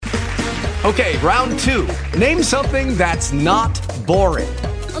Okay, round two. Name something that's not boring.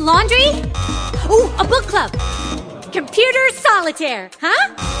 A laundry? Ooh, a book club. Computer solitaire,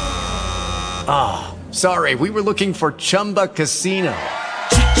 huh? Ah, sorry, we were looking for Chumba Casino.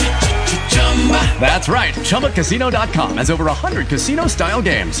 That's right, ChumbaCasino.com has over 100 casino-style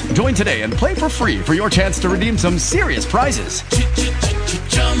games. Join today and play for free for your chance to redeem some serious prizes.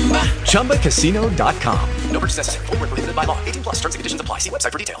 ChumbaCasino.com. No purchase necessary. Void where prohibited by law. 18 plus. Terms and conditions apply. See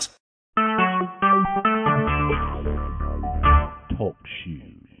website for details. Talk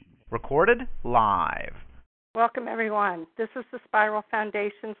shoes. Recorded live. Welcome, everyone. This is the Spiral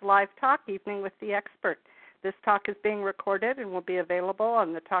Foundation's Live Talk, Evening with the Expert. This talk is being recorded and will be available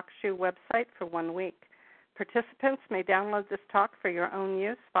on the TalkShoe website for 1 week. Participants may download this talk for your own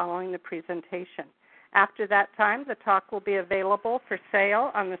use following the presentation. After that time, the talk will be available for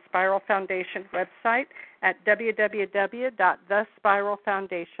sale on the Spiral Foundation website at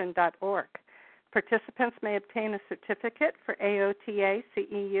www.thespiralfoundation.org. Participants may obtain a certificate for AOTA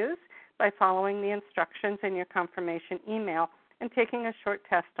CEUs by following the instructions in your confirmation email and taking a short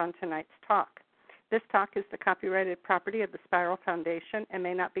test on tonight's talk. This talk is the copyrighted property of the Spiral Foundation and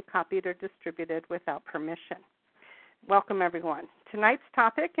may not be copied or distributed without permission. Welcome, everyone. Tonight's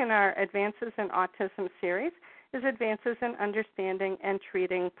topic in our Advances in Autism series is Advances in Understanding and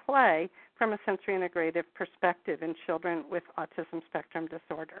Treating Play from a Sensory Integrative Perspective in Children with Autism Spectrum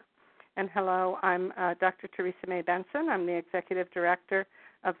Disorder. And hello, I'm Dr. Teresa May Benson. I'm the Executive Director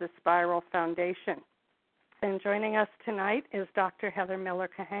of the Spiral Foundation. And joining us tonight is Dr. Heather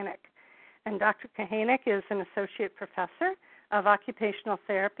Miller-Kahanik. And Dr. Kahanik is an Associate Professor of Occupational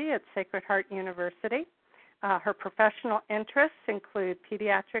Therapy at Sacred Heart University. Her professional interests include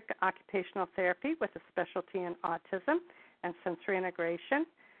pediatric occupational therapy with a specialty in autism and sensory integration,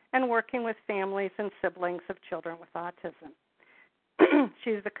 and working with families and siblings of children with autism.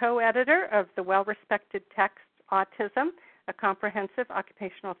 She's the co-editor of the well-respected text Autism, a Comprehensive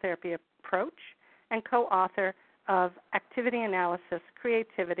Occupational Therapy Approach, and co-author of Activity Analysis,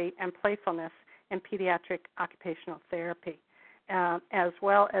 Creativity, and Playfulness in Pediatric Occupational Therapy, as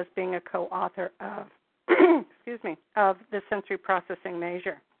well as being a co-author of, of the Sensory Processing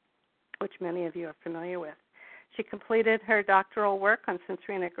Measure, which many of you are familiar with. She completed her doctoral work on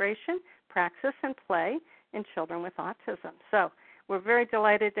sensory integration, praxis, and play in children with autism. So we're very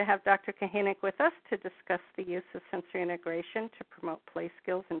delighted to have Dr. Kahanik with us to discuss the use of sensory integration to promote play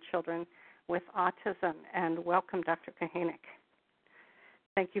skills in children with autism. And welcome, Dr. Kahanik.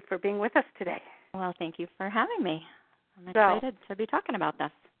 Thank you for being with us today. Well, thank you for having me. I'm excited to be talking about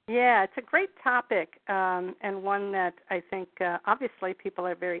this. Yeah, it's a great topic and one that I think obviously people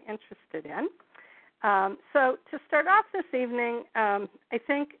are very interested in. So to start off this evening, I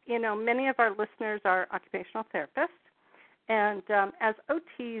think, many of our listeners are occupational therapists. And as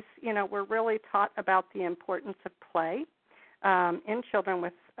OTs, we're really taught about the importance of play in children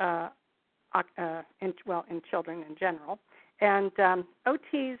with, in children in general. And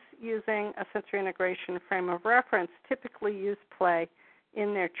OTs using a sensory integration frame of reference typically use play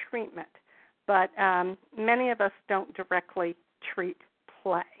in their treatment. But many of us don't directly treat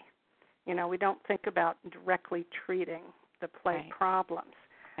play. We don't think about directly treating the play problems.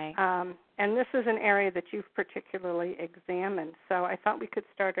 Right. And this is an area that you've particularly examined. So I thought we could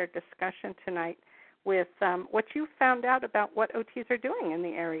start our discussion tonight with what you found out about what OTs are doing in the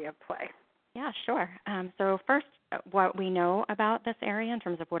area of play. Yeah, sure. So first, what we know about this area in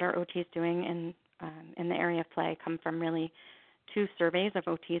terms of what are OTs doing in the area of play come from really two surveys of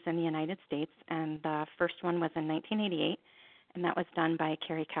OTs in the United States. And the first one was in 1988, and that was done by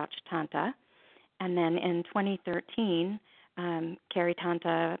Carrie Couch-Tanta. And then in 2013, Carrie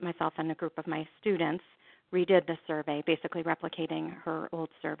Tanta, myself, and a group of my students redid the survey, basically replicating her old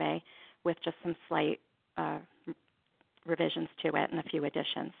survey with just some slight revisions to it and a few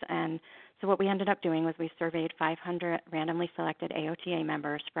additions. And so what we ended up doing was we surveyed 500 randomly selected AOTA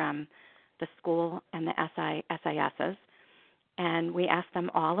members from the school and the SISs, and we asked them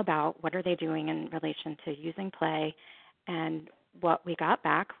all about what are they doing in relation to using play. And what we got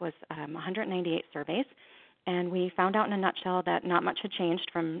back was 198 surveys. And we found out in a nutshell that not much had changed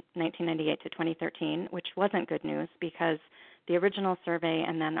from 1998 to 2013, which wasn't good news because the original survey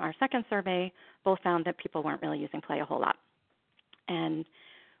and then our second survey both found that people weren't really using play a whole lot. And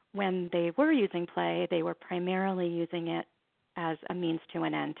when they were using play, they were primarily using it as a means to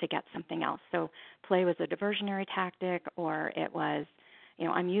an end to get something else. So play was a diversionary tactic, or it was,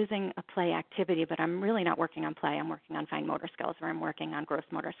 I'm using a play activity, but I'm really not working on play. I'm working on fine motor skills, or I'm working on gross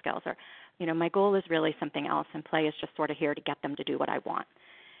motor skills, or, my goal is really something else, and play is just sort of here to get them to do what I want.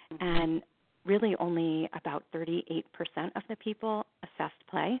 Mm-hmm. And really only about 38% of the people assessed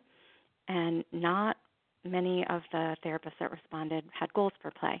play, and not many of the therapists that responded had goals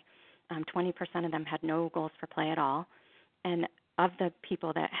for play. 20% of them had no goals for play at all. And of the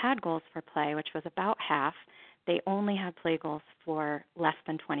people that had goals for play, which was about half, they only had play goals for less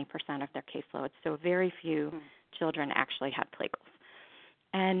than 20% of their caseload. So very few children actually had play goals.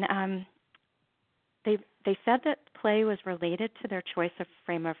 And they said that play was related to their choice of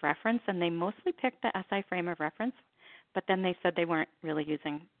frame of reference, and they mostly picked the SI frame of reference, but then they said they weren't really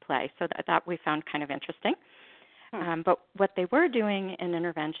using play. So that we found kind of interesting. But what they were doing in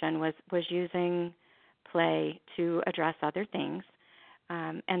intervention was using play to address other things,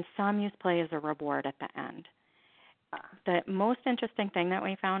 and some use play as a reward at the end. The most interesting thing that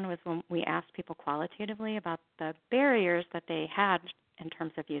we found was when we asked people qualitatively about the barriers that they had in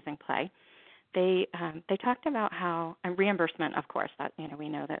terms of using play. They talked about how, and reimbursement, of course, that we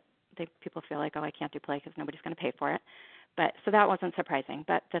know that people feel like, oh, I can't do play because nobody's going to pay for it. But so that wasn't surprising.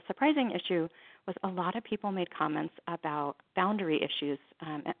 But the surprising issue was a lot of people made comments about boundary issues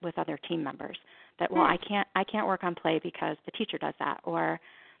with other team members. That, well, I can't work on play because the teacher does that, or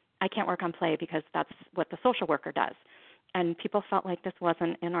I can't work on play because that's what the social worker does. And people felt like this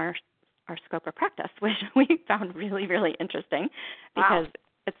wasn't in our scope of practice, which we found really, really interesting, because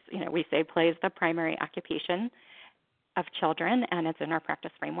it's we say play is the primary occupation of children, and it's in our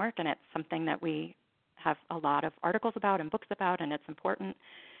practice framework, and it's something that we have a lot of articles about and books about, and it's important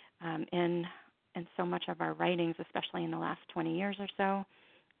in so much of our writings, especially in the last 20 years or so,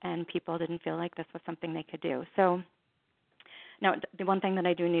 and people didn't feel like this was something they could do. So now, the one thing that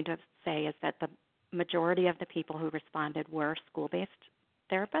I do need to say is that the majority of the people who responded were school-based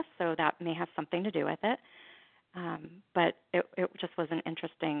therapists, so that may have something to do with it. But it just was an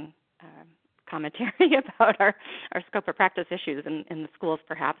interesting commentary about our scope of practice issues in the schools,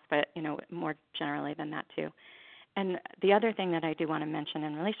 perhaps, but more generally than that too. And the other thing that I do want to mention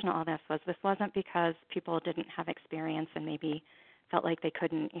in relation to all this wasn't because people didn't have experience and maybe felt like they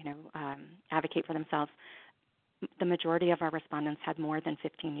couldn't advocate for themselves. The majority of our respondents had more than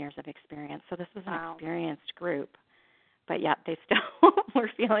 15 years of experience, so this was an experienced group. But yet they still were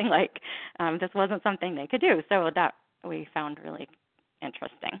feeling like this wasn't something they could do. So that we found really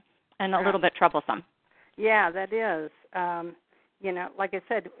interesting and a little bit troublesome. Yeah, that is. Like I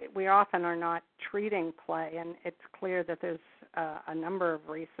said, we often are not treating play, and it's clear that there's a number of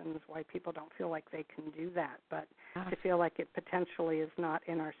reasons why people don't feel like they can do that. But to feel like it potentially is not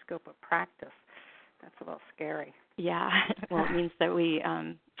in our scope of practice, that's a little scary. Yeah. Well, it means that we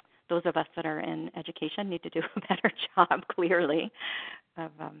those of us that are in education need to do a better job, clearly,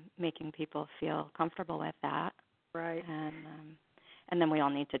 of making people feel comfortable with that. Right. And then we all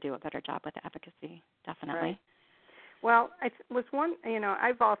need to do a better job with advocacy, definitely. Right. Well,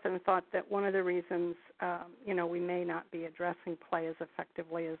 I've often thought that one of the reasons, we may not be addressing play as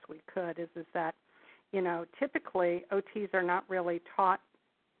effectively as we could is that, typically OTs are not really taught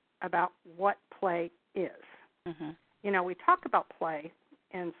about what play is. Mm-hmm. We talk about play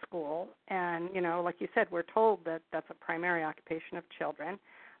in school, and, like you said, we're told that that's a primary occupation of children,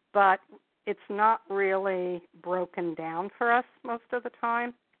 but it's not really broken down for us most of the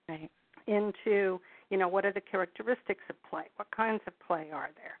time into, what are the characteristics of play? What kinds of play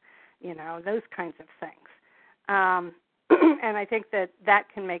are there? Those kinds of things. And I think that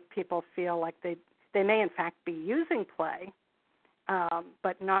can make people feel like they may, in fact, be using play,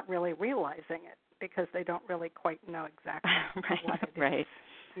 but not really realizing it, because they don't really quite know exactly what it is. Right.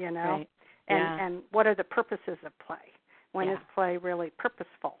 Right. And what are the purposes of play? When is play really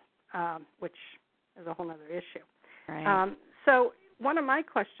purposeful, which is a whole other issue. Right. So one of my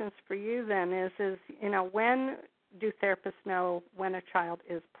questions for you then is when do therapists know when a child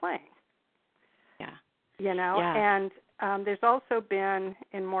is playing? Yeah. And there's also been,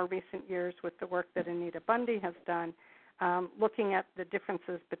 in more recent years, with the work that Anita Bundy has done, looking at the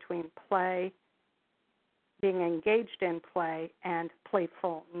differences between play, being engaged in play, and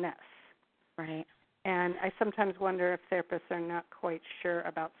playfulness. Right. And I sometimes wonder if therapists are not quite sure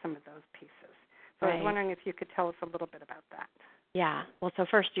about some of those pieces. So I was wondering if you could tell us a little bit about that. Yeah. Well, so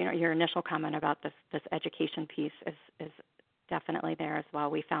first, your initial comment about this education piece is definitely there as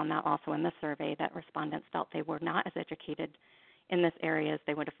well. We found that also in the survey, that respondents felt they were not as educated in this area as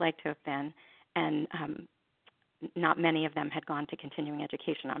they would have liked to have been, and not many of them had gone to continuing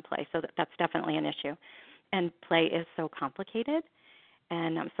education on play. So that's definitely an issue. And play is so complicated,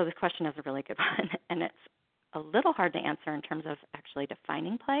 and so this question is a really good one, and it's a little hard to answer in terms of actually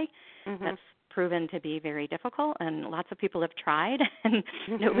defining play. Mm-hmm. That's proven to be very difficult, and lots of people have tried, and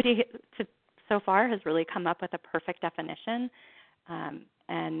nobody so far has really come up with a perfect definition,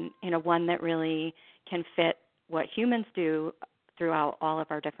 and one that really can fit what humans do throughout all of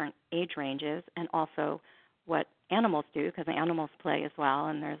our different age ranges, and also what animals do, because animals play as well,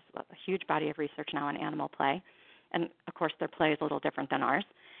 and there's a huge body of research now on animal play. And, of course, their play is a little different than ours.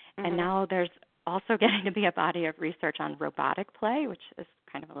 Mm-hmm. And now there's also getting to be a body of research on robotic play, which is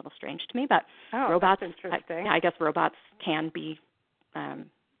kind of a little strange to me. But robots, that's interesting. I guess robots can be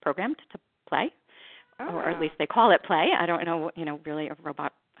programmed to play, or at least they call it play. I don't know, really a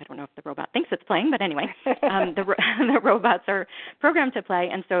robot. I don't know if the robot thinks it's playing, but anyway, the robots are programmed to play.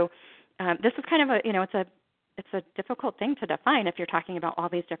 And so this is kind of it's a difficult thing to define if you're talking about all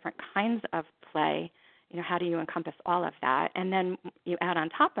these different kinds of play. How do you encompass all of that? And then you add on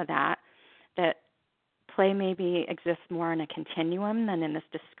top of that play maybe exists more in a continuum than in this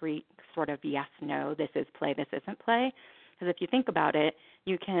discrete sort of yes, no, this is play, this isn't play. Because if you think about it,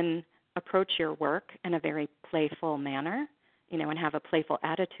 you can approach your work in a very playful manner, and have a playful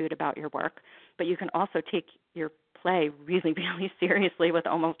attitude about your work. But you can also take your play really, really seriously with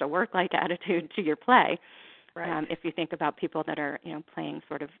almost a work-like attitude to your play. Right. If you think about people that are, playing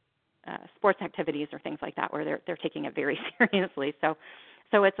sort of sports activities or things like that, where they're taking it very seriously. So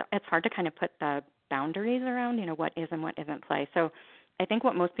it's hard to kind of put the boundaries around, what is and what isn't play. So I think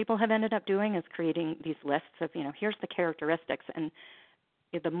what most people have ended up doing is creating these lists of, here's the characteristics, and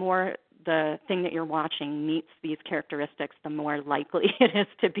the more the thing that you're watching meets these characteristics, the more likely it is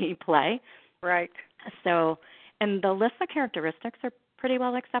to be play. Right. So, and the list of characteristics are pretty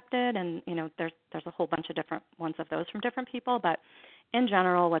well accepted, and there's a whole bunch of different ones of those from different people, but in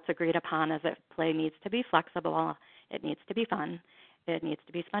general, what's agreed upon is that play needs to be flexible, it needs to be fun, it needs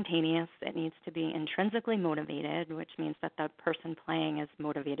to be spontaneous, it needs to be intrinsically motivated, which means that the person playing is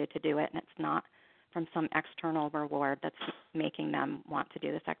motivated to do it, and it's not from some external reward that's making them want to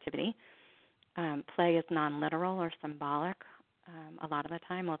do this activity. Play is non-literal or symbolic a lot of the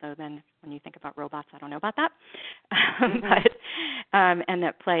time, although then when you think about robots, I don't know about that. And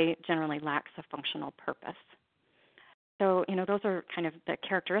that play generally lacks a functional purpose. So, those are kind of the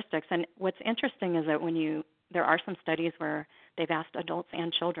characteristics. And what's interesting is that there are some studies where they've asked adults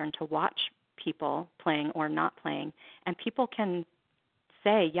and children to watch people playing or not playing, and people can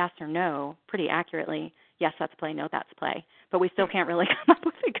say yes or no pretty accurately. Yes, that's play. No, that's play. But we still can't really come up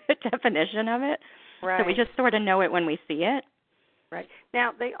with a good definition of it. Right. So we just sort of know it when we see it. Right.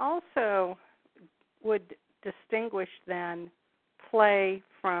 Now, they also would distinguish then play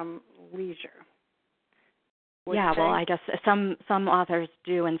from leisure. Yeah, well, I guess some authors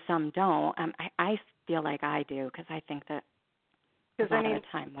do and some don't. I feel like I do, because I think that a lot of the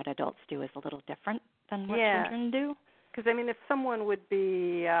time what adults do is a little different than what children do. Because, if someone would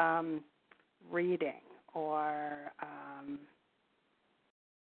be reading or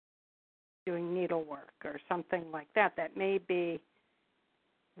doing needlework or something like that, that may be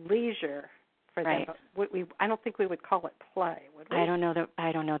leisure for them. But I don't think we would call it play, would we? I don't know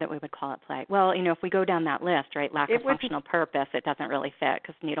that we would call it play. Well, if we go down that list, right, lack of functional purpose, it doesn't really fit,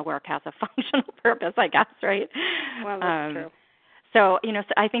 because needlework has a functional purpose, I guess, right? Well, that's true. So, so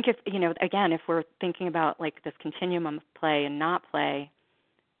I think if, again, if we're thinking about like this continuum of play and not play,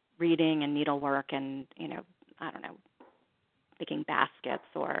 reading and needlework and, I don't know, making baskets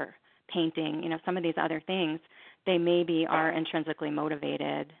or painting, some of these other things, they maybe are intrinsically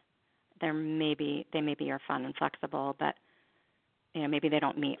motivated. They maybe are fun and flexible, but, maybe they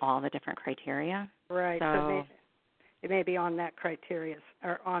don't meet all the different criteria. Right. So it may be on that criteria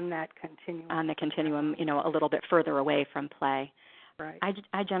or on that continuum. On the continuum, a little bit further away from play. Right.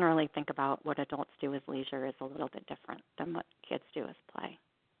 I generally think about what adults do as leisure is a little bit different than what kids do as play.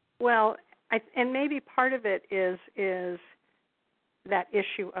 Well, and maybe part of it is that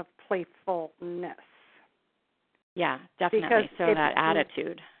issue of playfulness. Yeah, definitely. So that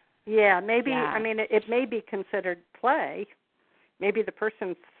attitude. Yeah, maybe. Yeah. It may be considered play. Maybe the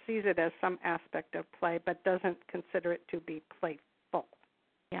person sees it as some aspect of play, but doesn't consider it to be playful.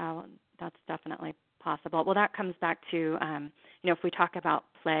 Yeah, well, that's definitely possible. Well, that comes back to, if we talk about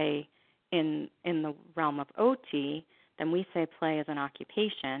play in the realm of OT, then we say play is an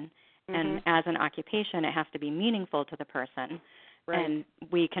occupation, and as an occupation, it has to be meaningful to the person. Right. And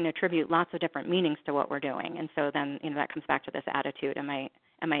we can attribute lots of different meanings to what we're doing, and so then that comes back to this attitude. Am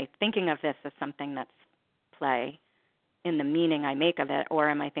I thinking of this as something that's play in the meaning I make of it, or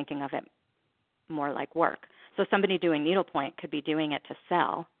am I thinking of it more like work? So somebody doing needlepoint could be doing it to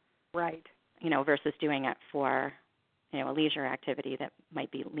sell, right? Versus doing it for, a leisure activity that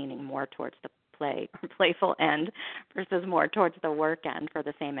might be leaning more towards the play or playful end versus more towards the work end for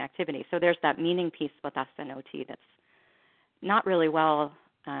the same activity. So there's that meaning piece with us in OT that's not really well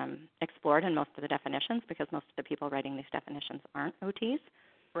explored in most of the definitions, because most of the people writing these definitions aren't OTs.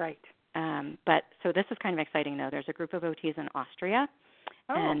 Right. But so this is kind of exciting, though. There's a group of OTs in Austria,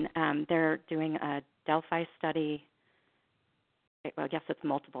 and they're doing a Delphi study. Well, I guess it's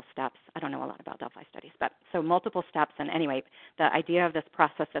multiple steps. I don't know a lot about Delphi studies, but so multiple steps. And anyway, the idea of this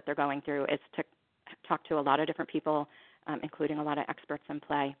process that they're going through is to talk to a lot of different people, including a lot of experts in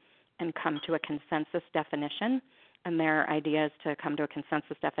play, and come to a consensus definition. And their idea is to come to a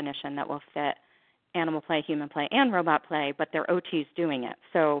consensus definition that will fit animal play, human play, and robot play, but they're OTs doing it.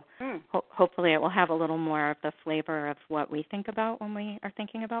 So hopefully it will have a little more of the flavor of what we think about when we are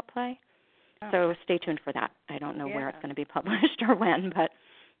thinking about play. So stay tuned for that. I don't know where it's going to be published or when, but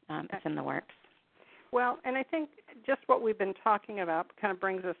it's in the works. Well, and I think just what we've been talking about kind of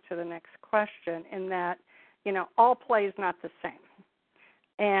brings us to the next question in that, all play is not the same.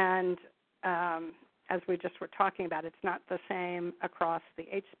 And as we just were talking about, it's not the same across the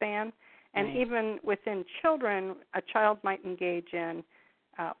age span. And even within children, a child might engage in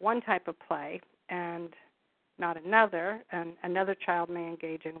one type of play and not another, and another child may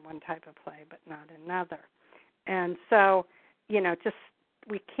engage in one type of play but not another. And so, just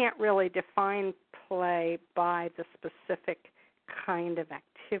we can't really define play by the specific kind of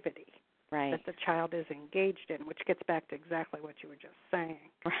activity that the child is engaged in, which gets back to exactly what you were just saying.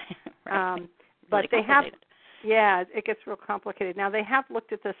 Right. But they have, it gets real complicated. Now, they have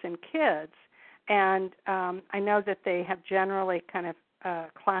looked at this in kids, and I know that they have generally kind of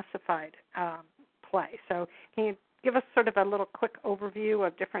classified play. So can you give us sort of a little quick overview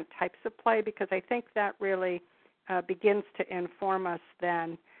of different types of play? Because I think that really begins to inform us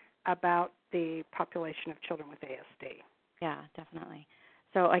then about the population of children with ASD. Yeah, definitely.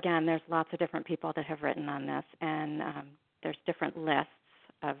 So again, there's lots of different people that have written on this, and there's different lists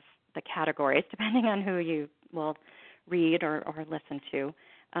of the categories depending on who you will read or listen to.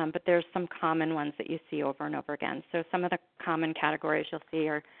 But there's some common ones that you see over and over again. So some of the common categories you'll see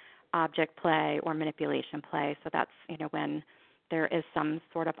are object play or manipulation play. So that's, when there is some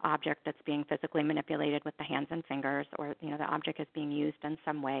sort of object that's being physically manipulated with the hands and fingers, or, the object is being used in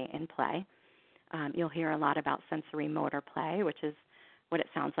some way in play. You'll hear a lot about sensory motor play, which is what it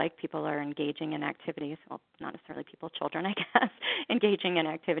sounds like. People are engaging in activities, well, not necessarily people, children, I guess, engaging in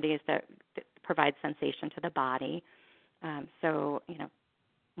activities that provide sensation to the body. So,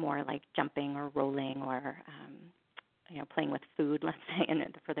 more like jumping or rolling or, playing with food, let's say, and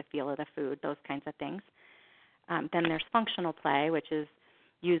for the feel of the food, those kinds of things. Then there's functional play, which is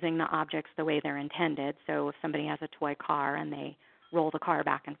using the objects the way they're intended. So if somebody has a toy car and they roll the car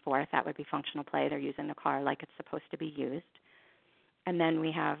back and forth, that would be functional play. They're using the car like it's supposed to be used. And then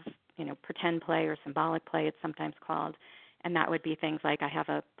we have, pretend play or symbolic play, it's sometimes called, and that would be things like I have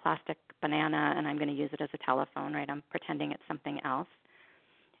a plastic banana and I'm going to use it as a telephone, right? I'm pretending it's something else.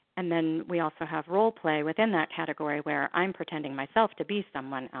 And then we also have role play within that category where I'm pretending myself to be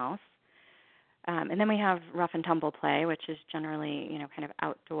someone else. And then we have rough and tumble play, which is generally, kind of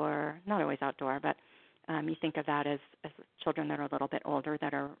outdoor, not always outdoor, but you think of that as children that are a little bit older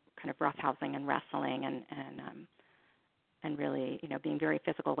that are kind of roughhousing and wrestling and really, being very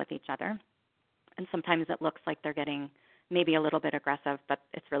physical with each other. And sometimes it looks like they're getting maybe a little bit aggressive, but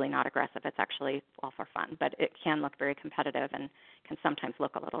it's really not aggressive. It's actually all for fun. But it can look very competitive and can sometimes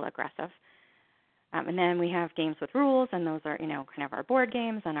look a little aggressive. And then we have games with rules, and those are, kind of our board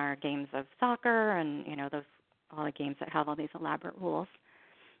games and our games of soccer and, those all the games that have all these elaborate rules.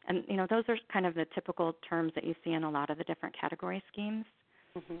 And, those are kind of the typical terms that you see in a lot of the different category schemes.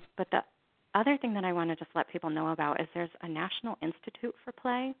 Mm-hmm. But the other thing that I want to just let people know about is there's a National Institute for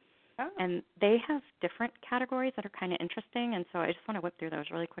Play, and they have different categories that are kind of interesting, and so I just want to whip through those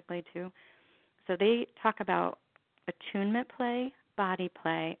really quickly too. So they talk about attunement play, body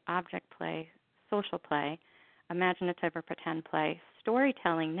play, object play, social play, imaginative or pretend play,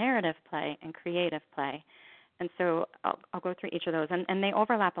 storytelling, narrative play, and creative play. And so I'll go through each of those, and they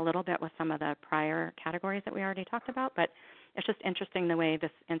overlap a little bit with some of the prior categories that we already talked about, but it's just interesting the way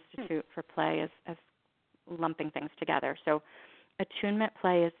this Institute for Play is lumping things together. So attunement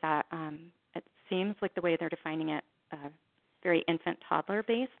play is that it seems like the way they're defining it, very infant-toddler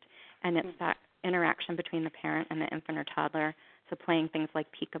based, and it's that interaction between the parent and the infant or toddler. So playing things like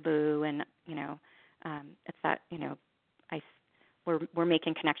peekaboo, and it's that we're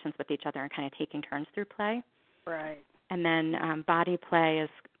making connections with each other and kind of taking turns through play. Right. And then body play is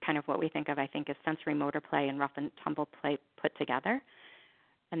kind of what we think of, I think, as sensory motor play and rough and tumble play put together.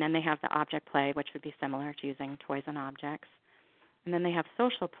 And then they have the object play, which would be similar to using toys and objects. And then they have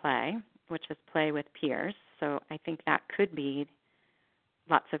social play, which is play with peers. So I think that could be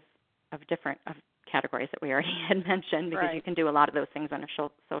lots of different categories that we already had mentioned, because you can do a lot of those things in a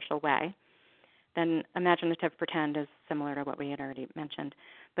social way. Then imaginative pretend is similar to what we had already mentioned,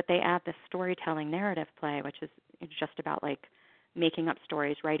 but they add this storytelling narrative play, which is just about like making up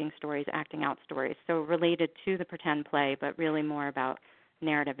stories, writing stories, acting out stories. So related to the pretend play, but really more about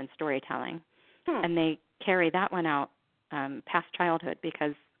narrative and storytelling. And they carry that one out past childhood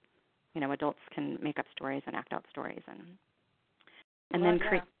because, adults can make up stories and act out stories. And then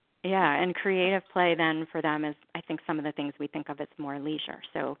creative play then for them is, I think, some of the things we think of as more leisure.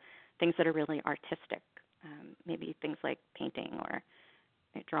 So things that are really artistic, maybe things like painting or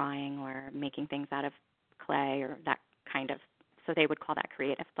drawing or making things out of clay or that kind of, so they would call that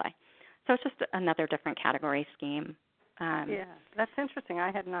creative play. So it's just another different category scheme. That's interesting.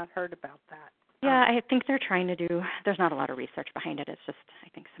 I had not heard about that. Yeah, I think they're trying to do, there's not a lot of research behind it. It's just, I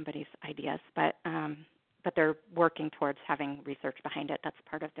think, somebody's ideas. But they're working towards having research behind it. That's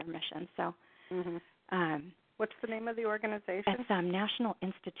part of their mission. So, what's the name of the organization? It's National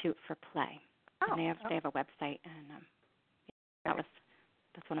Institute for Play. And they have a website, and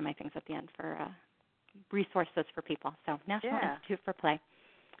that's one of my things at the end for resources for people. So National Institute for Play.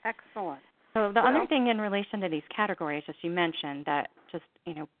 Excellent. So the other thing in relation to these categories, as you mentioned, that just,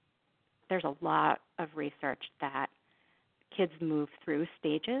 there's a lot of research that kids move through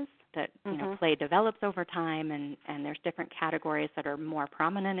stages that, play develops over time, and there's different categories that are more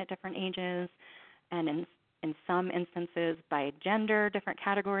prominent at different ages. And in some instances, by gender, different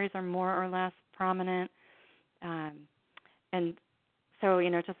categories are more or less prominent. And so,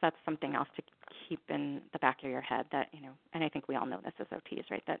 just that's something else to keep in the back of your head that, and I think we all know this as OTs,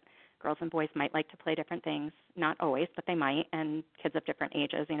 right, that girls and boys might like to play different things, not always, but they might, and kids of different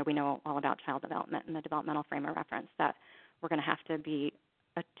ages, we know all about child development and the developmental frame of reference, that we're going to have to be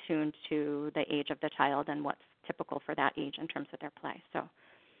attuned to the age of the child and what's typical for that age in terms of their play. So,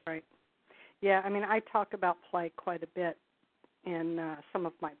 right. Yeah, I talk about play quite a bit in some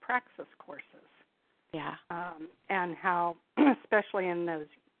of my praxis courses. Yeah. And how, especially in those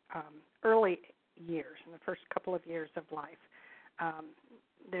early years, in the first couple of years of life,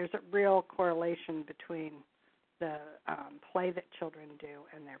 there's a real correlation between the play that children do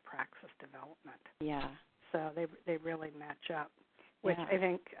and their praxis development. Yeah. So they really match up, which I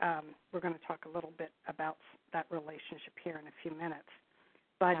think we're going to talk a little bit about that relationship here in a few minutes.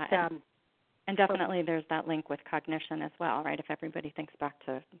 But and definitely there's that link with cognition as well, right? If everybody thinks back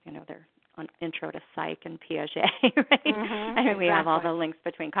to, their intro to psych and Piaget, right? We have all the links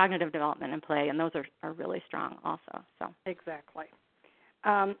between cognitive development and play, and those are really strong also. So exactly.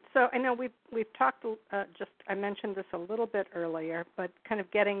 So I know we've talked I mentioned this a little bit earlier, but kind of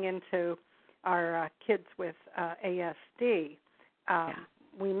getting into our kids with ASD.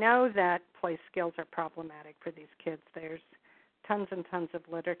 We know that play skills are problematic for these kids. There's tons and tons of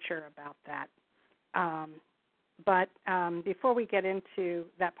literature about that. But before we get into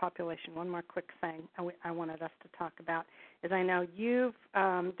that population, one more quick thing I wanted us to talk about is I know you've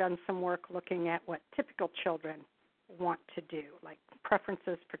done some work looking at what typical children want to do, like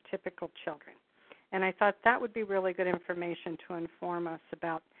preferences for typical children. And I thought that would be really good information to inform us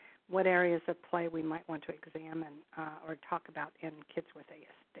about what areas of play we might want to examine or talk about in kids with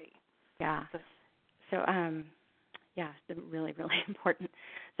ASD. Yeah. So, really, really important.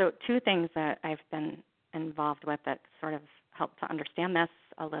 So 2 things that I've been involved with that sort of help to understand this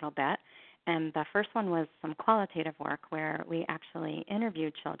a little bit. And the first one was some qualitative work where we actually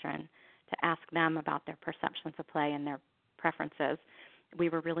interviewed children to ask them about their perceptions of play and their preferences. We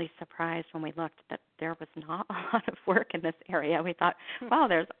were really surprised when we looked that there was not a lot of work in this area. We thought, wow,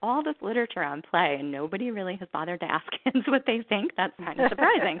 there's all this literature on play, and nobody really has bothered to ask kids what they think. That's kind of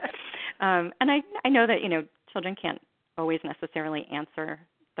surprising. And I know that, children can't always necessarily answer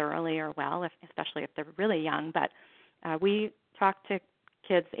thoroughly or well, especially if they're really young. But we talked to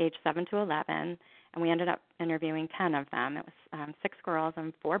kids age 7 to 11, and we ended up interviewing 10 of them. It was 6 girls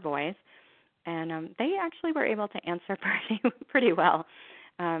and 4 boys. And they actually were able to answer pretty well.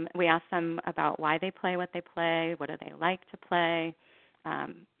 We asked them about why they play what they play, what do they like to play,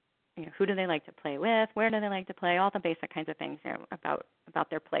 who do they like to play with, where do they like to play, all the basic kinds of things about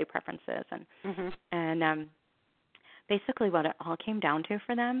their play preferences. And basically what it all came down to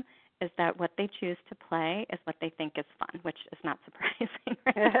for them is that what they choose to play is what they think is fun, which is not surprising.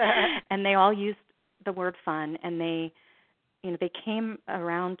 Right? And they all used the word fun, and they came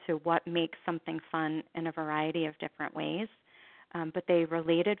around to what makes something fun in a variety of different ways, but they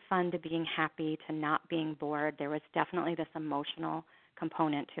related fun to being happy, to not being bored. There was definitely this emotional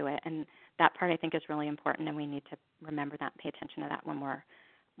component to it, and that part I think is really important, and we need to remember that and pay attention to that when we're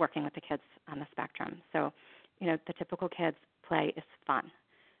working with the kids on the spectrum. So, the typical kids' play is fun,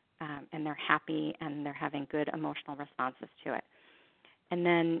 and they're happy, and they're having good emotional responses to it. And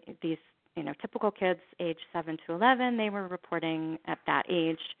then these typical kids age 7 to 11, they were reporting at that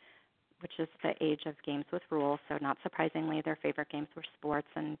age, which is the age of games with rules. So not surprisingly, their favorite games were sports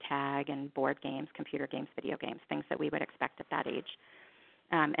and tag and board games, computer games, video games, things that we would expect at that age.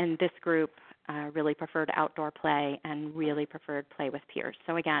 And this group really preferred outdoor play and really preferred play with peers.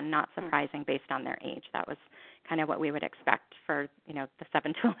 So again, not surprising based on their age. That was kind of what we would expect for, the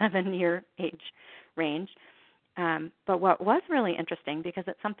 7 to 11 year age range. But what was really interesting, because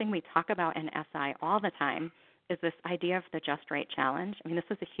it's something we talk about in SI all the time, is this idea of the just right challenge. I mean, this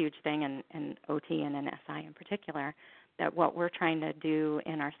is a huge thing in OT and in SI in particular, that what we're trying to do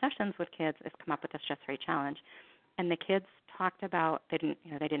in our sessions with kids is come up with this just right challenge. And the kids talked about, they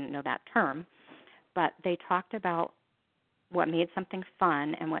didn't know that term, but they talked about what made something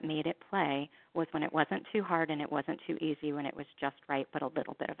fun and what made it play was when it wasn't too hard and it wasn't too easy, when it was just right but a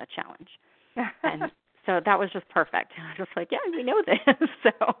little bit of a challenge. And so that was just perfect. I was just like, yeah, we know this.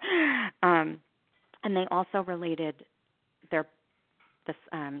 So, and they also related this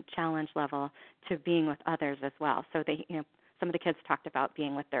challenge level to being with others as well. So they, some of the kids talked about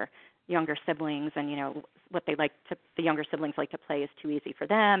being with their younger siblings, and what the younger siblings like to play is too easy for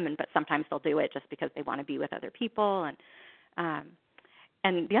them, but sometimes they'll do it just because they want to be with other people. And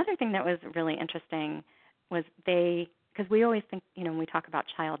the other thing that was really interesting was because we always think, when we talk about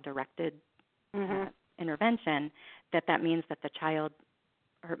child-directed intervention, that means that the child,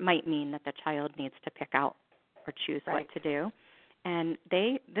 or it might mean that the child needs to pick out or choose what to do. And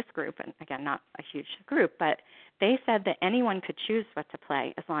this group, and again, not a huge group, but they said that anyone could choose what to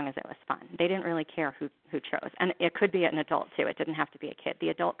play as long as it was fun. They didn't really care who chose. And it could be an adult, too. It didn't have to be a kid. The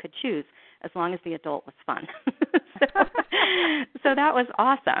adult could choose as long as the adult was fun. So that was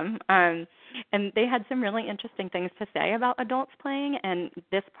awesome. And they had some really interesting things to say about adults playing, and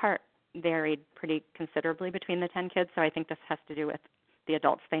this part varied pretty considerably between the 10 kids, so I think this has to do with the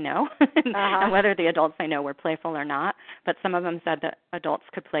adults they know and whether the adults they know were playful or not. But some of them said that adults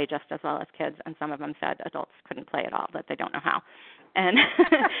could play just as well as kids, and some of them said adults couldn't play at all, that they don't know how. And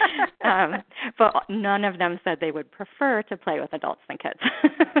but none of them said they would prefer to play with adults than kids.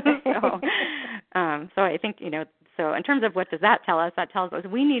 So I think, so in terms of what does that tell us, that tells us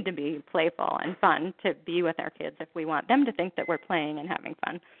we need to be playful and fun to be with our kids if we want them to think that we're playing and having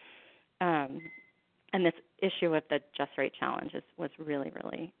fun. And this issue of the just right challenge was really,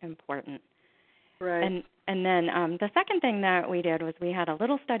 really important. Right. And then the second thing that we did was we had a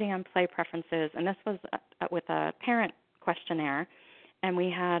little study on play preferences, and this was with a parent questionnaire, and we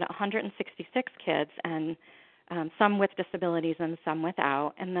had 166 kids, and some with disabilities and some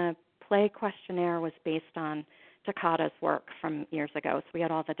without. And the play questionnaire was based on Takata's work from years ago. So we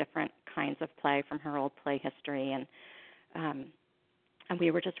had all the different kinds of play from her old play history, and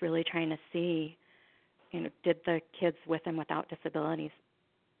we were just really trying to see, did the kids with and without disabilities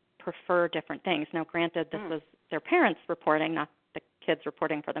prefer different things? Now, granted, this was their parents reporting, not the kids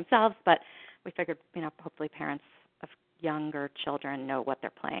reporting for themselves, but we figured, hopefully parents of younger children know what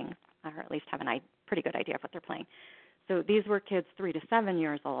they're playing, or at least have a pretty good idea of what they're playing. So these were kids 3 to 7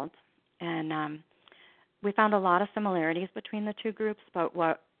 years old, and we found a lot of similarities between the two groups, but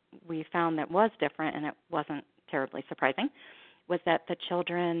what we found that was different, and it wasn't terribly surprising, was that the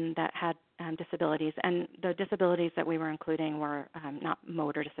children that had disabilities, and the disabilities that we were including were not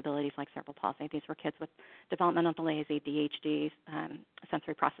motor disabilities like cerebral palsy. These were kids with developmental delays, ADHD,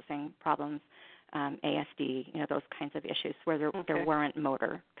 sensory processing problems, ASD, those kinds of issues where there weren't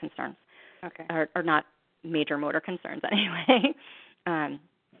motor concerns, or not major motor concerns anyway.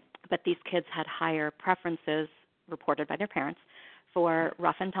 But these kids had higher preferences reported by their parents for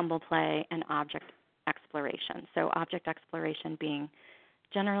rough and tumble play and object exploration. So object exploration being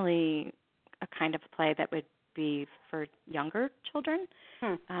generally a kind of play that would be for younger children,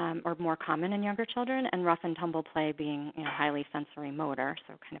 or more common in younger children, and rough and tumble play being highly sensory motor,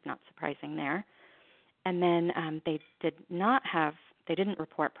 so kind of not surprising there. And then they didn't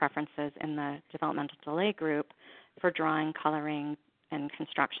report preferences in the developmental delay group for drawing, coloring, and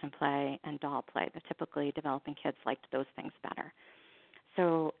construction play and doll play. The typically developing kids liked those things better.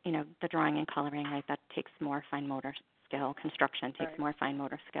 So, the drawing and coloring, right, that takes more fine motor skill. Construction takes more fine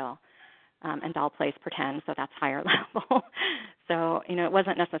motor skill. And doll plays pretend, so that's higher level. So, it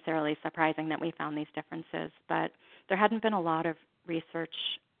wasn't necessarily surprising that we found these differences, but there hadn't been a lot of research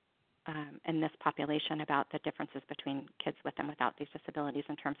in this population about the differences between kids with and without these disabilities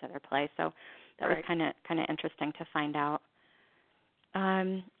in terms of their play. So that was kind of interesting to find out.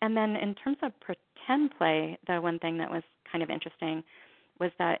 And then in terms of pretend play, the one thing that was kind of interesting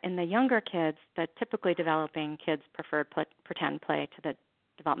was that in the younger kids, the typically developing kids preferred pretend play to the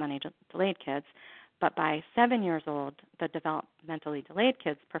developmentally delayed kids, But by 7 years old, the developmentally delayed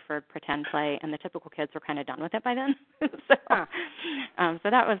kids preferred pretend play, and the typical kids were kind of done with it by then. So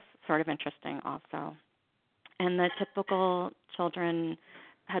that was sort of interesting also. And the typical children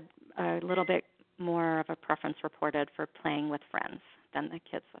had a little bit more of a preference reported for playing with friends than the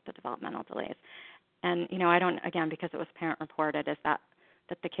kids with the developmental delays. And, I don't, again, because it was parent reported, is that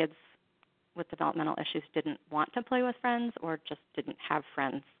the kids with developmental issues didn't want to play with friends or just didn't have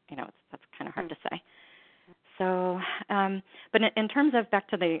friends. That's kind of hard to say. So, but in terms of back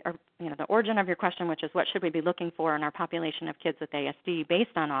to the origin of your question, which is what should we be looking for in our population of kids with ASD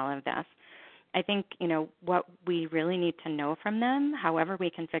based on all of this, I think, what we really need to know from them, however we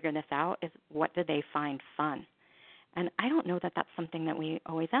can figure this out, is what do they find fun? And I don't know that that's something that we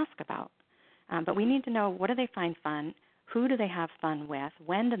always ask about. But we need to know, what do they find fun? Who do they have fun with?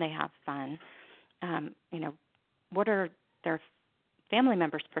 When do they have fun? What are their family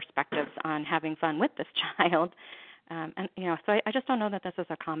members' perspectives on having fun with this child? So I just don't know that this is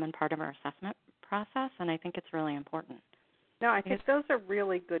a common part of our assessment process, and I think it's really important. No, I think those are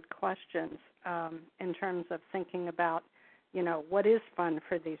really good questions in terms of thinking about, what is fun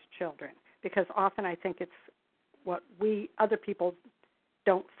for these children? Because often I think it's what other people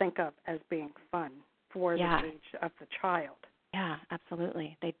don't think of as being fun for the age of the child. Yeah,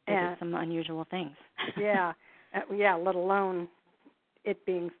 absolutely. They do some unusual things. Let alone it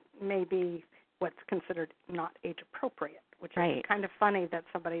being maybe what's considered not age appropriate, which is kind of funny that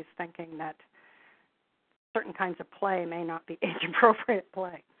somebody's thinking that certain kinds of play may not be age appropriate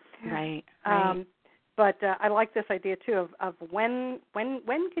play. Right. But I like this idea too of when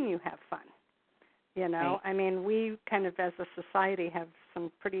can you have fun? I mean, we kind of as a society have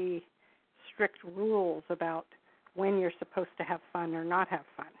some pretty strict rules about when you're supposed to have fun or not have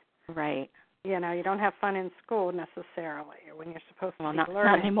fun. Right. You don't have fun in school necessarily, or when you're supposed to be learning. Well,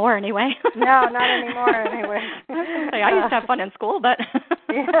 not anymore anyway. No, not anymore anyway. I used to have fun in school, but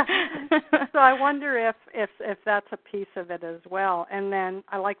So I wonder if that's a piece of it as well. And then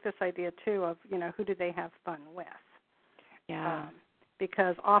I like this idea too of, who do they have fun with? Yeah.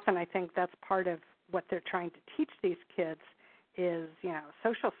 Because often I think that's part of what they're trying to teach these kids is,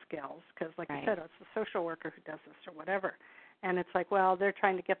 social skills, because like I said, it's the social worker who does this or whatever. And it's like, well, they're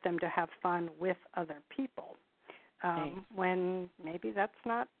trying to get them to have fun with other people when maybe that's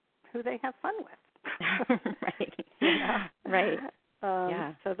not who they have fun with. Right.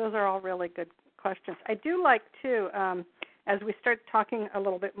 So those are all really good questions. I do like, too, as we start talking a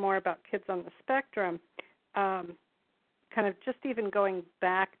little bit more about kids on the spectrum, kind of just even going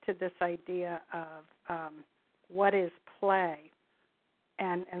back to this idea of what is play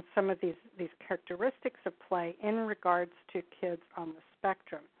and some of these characteristics of play in regards to kids on the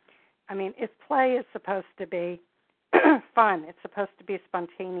spectrum. I mean, if play is supposed to be fun, it's supposed to be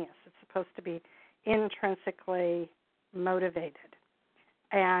spontaneous, it's supposed to be intrinsically motivated.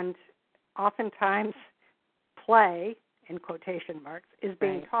 And oftentimes play, in quotation marks, is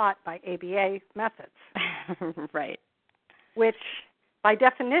being taught by ABA methods. Right. Which, by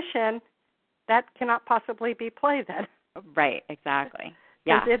definition, that cannot possibly be play then. Right, exactly.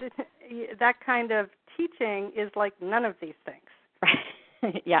 Yeah. That kind of teaching is like none of these things.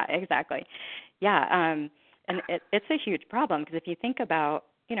 Right. Yeah, exactly. Yeah, and it's a huge problem because if you think about,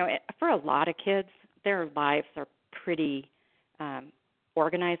 for a lot of kids, their lives are pretty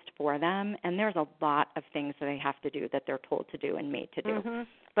organized for them, and there's a lot of things that they have to do that they're told to do and made to do. Mm-hmm.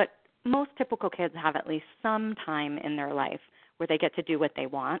 But most typical kids have at least some time in their life where they get to do what they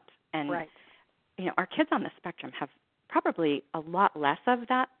want. And, our kids on the spectrum have probably a lot less of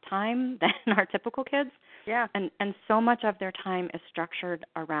that time than our typical kids. Yeah. And so much of their time is structured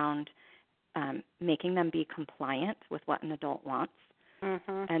around making them be compliant with what an adult wants.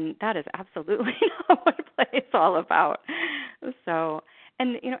 Mm-hmm. And that is absolutely not what play is all about. So,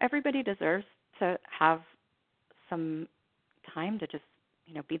 and, everybody deserves to have some time to just,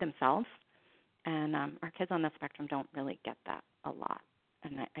 be themselves. And our kids on the spectrum don't really get that a lot.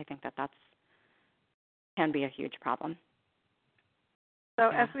 And I think that can be a huge problem. So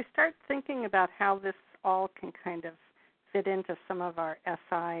as we start thinking about how this all can kind of fit into some of our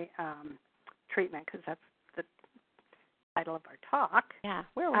SI treatment, because that's the title of our talk. Yeah,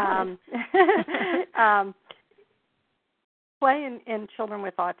 where were we? Play in children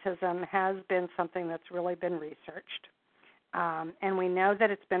with autism has been something that's really been researched. And we know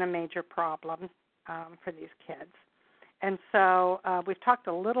that it's been a major problem for these kids. And so we've talked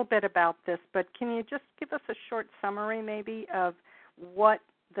a little bit about this, but can you just give us a short summary maybe of what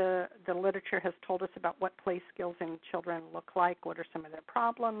the literature has told us about what play skills in children look like? What are some of their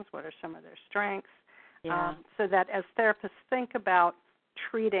problems? What are some of their strengths? Yeah. So that as therapists think about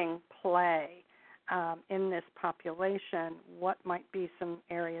treating play, in this population, what might be some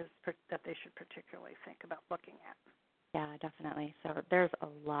areas that they should particularly think about looking at? Yeah, definitely. So there's a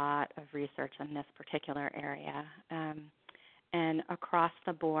lot of research in this particular area. And across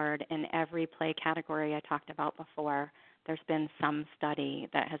the board, in every play category I talked about before, there's been some study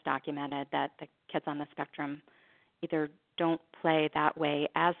that has documented that the kids on the spectrum either don't play that way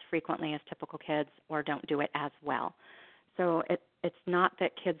as frequently as typical kids or don't do it as well. So it's not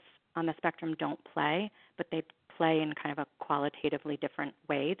that kids on the spectrum don't play, but they play in kind of a qualitatively different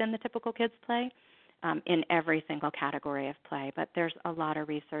way than the typical kids play in every single category of play. But there's a lot of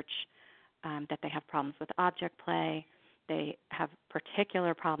research that they have problems with object play. They have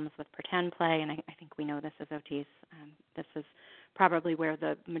particular problems with pretend play, and I think we know this as OTs. This is probably where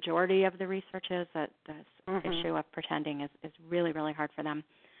the majority of the research is, that this issue of pretending is really, really hard for them.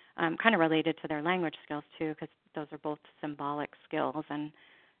 Kind of related to their language skills, too, because those are both symbolic skills and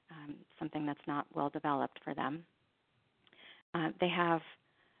something that's not well developed for them. They have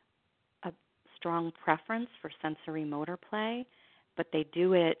a strong preference for sensory motor play, but they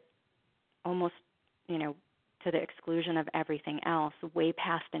do it almost, to the exclusion of everything else, way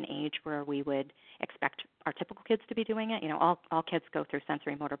past an age where we would expect our typical kids to be doing it. All kids go through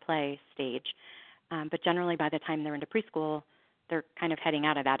sensory motor play stage, but generally by the time they're into preschool, they're kind of heading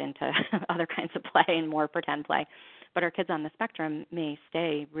out of that into other kinds of play and more pretend play. But our kids on the spectrum may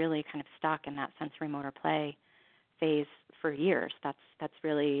stay really kind of stuck in that sensory motor play phase for years. That's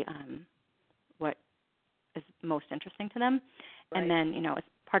really what is most interesting to them. Right. And then, as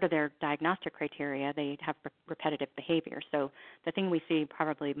part of their diagnostic criteria, they have repetitive behavior. So the thing we see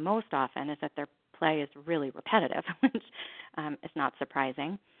probably most often is that their play is really repetitive, which is not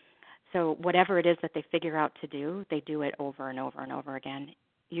surprising. So whatever it is that they figure out to do, they do it over and over and over again,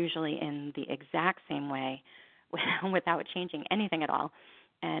 usually in the exact same way without changing anything at all.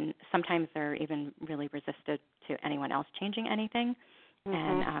 And sometimes they're even really resistant to anyone else changing anything. Mm-hmm.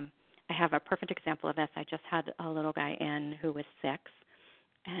 And I have a perfect example of this. I just had a little guy in who was 6,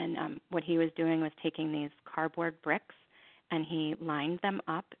 and what he was doing was taking these cardboard bricks, and he lined them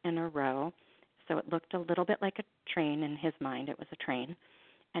up in a row, so it looked a little bit like a train. In his mind, it was a train,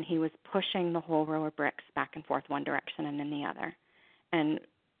 and he was pushing the whole row of bricks back and forth one direction and then the other. And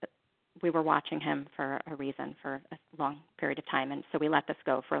we were watching him for a reason for a long period of time, and so we let this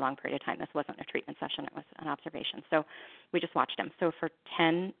go for a long period of time. This wasn't a treatment session. It was an observation. So we just watched him. So for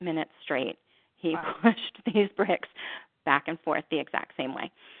 10 minutes straight, he pushed these bricks back and forth the exact same way.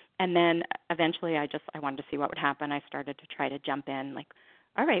 And then eventually I wanted to see what would happen. I started to try to jump in, like,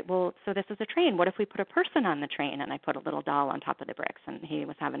 all right, well, so this is a train. What if we put a person on the train? And I put a little doll on top of the bricks, and he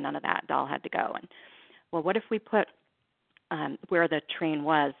was having none of that. Doll had to go. And, well, what if we put where the train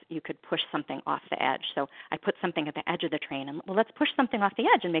was, you could push something off the edge. So I put something at the edge of the train, and, well, let's push something off the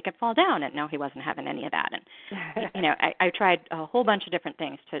edge and make it fall down. And no, he wasn't having any of that. And, I tried a whole bunch of different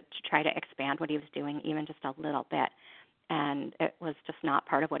things to try to expand what he was doing, even just a little bit. And it was just not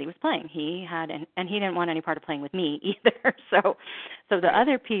part of what he was playing. He didn't want any part of playing with me either. So the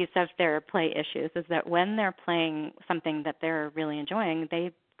other piece of their play issues is that when they're playing something that they're really enjoying,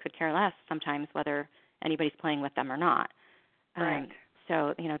 they could care less sometimes whether anybody's playing with them or not. Right.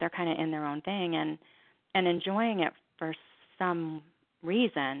 So they're kind of in their own thing and enjoying it for some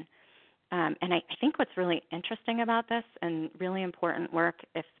reason. And I think what's really interesting about this and really important work,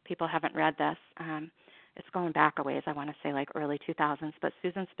 if people haven't read this, it's going back a ways, I want to say like early 2000s, but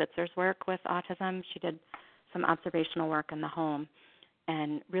Susan Spitzer's work with autism, she did some observational work in the home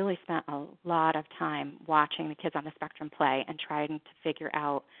and really spent a lot of time watching the kids on the spectrum play and trying to figure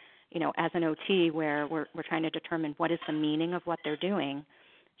out, as an OT where we're trying to determine what is the meaning of what they're doing,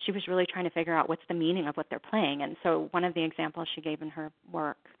 she was really trying to figure out what's the meaning of what they're playing. And so one of the examples she gave in her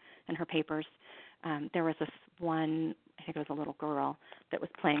work, in her papers, there was this one, I think it was a little girl, that was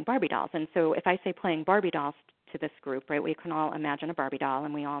playing Barbie dolls. And so if I say playing Barbie dolls to this group, right, we can all imagine a Barbie doll,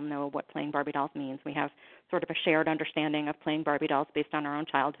 and we all know what playing Barbie dolls means. We have sort of a shared understanding of playing Barbie dolls based on our own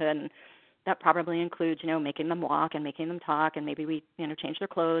childhood, and that probably includes, making them walk and making them talk, and maybe we, change their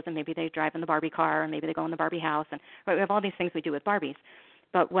clothes, and maybe they drive in the Barbie car, and maybe they go in the Barbie house, and right, we have all these things we do with Barbies.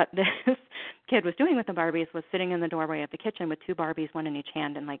 But what this kid was doing with the Barbies was sitting in the doorway of the kitchen with 2 Barbies, one in each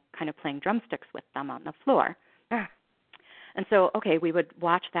hand, and like kind of playing drumsticks with them on the floor. And so, okay, we would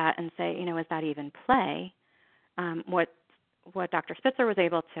watch that and say, is that even play? What Dr. Spitzer was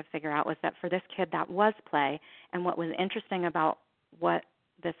able to figure out was that for this kid that was play, and what was interesting about what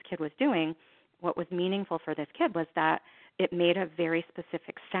this kid was doing, what was meaningful for this kid was that it made a very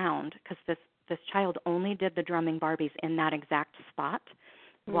specific sound, because this child only did the drumming Barbies in that exact spot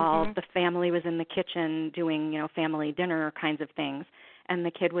while the family was in the kitchen doing, family dinner kinds of things. and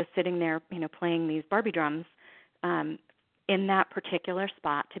the kid was sitting there, playing these Barbie drums in that particular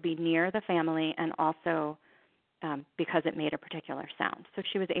spot to be near the family, and also because it made a particular sound. So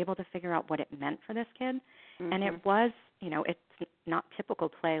she was able to figure out what it meant for this kid. Mm-hmm. And it was, it's not typical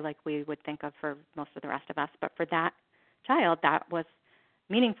play like we would think of for most of the rest of us, but for that child, that was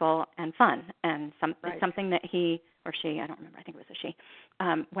meaningful and fun, and something that he or she, I don't remember, I think it was a she,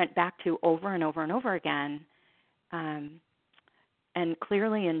 went back to over and over and over again, and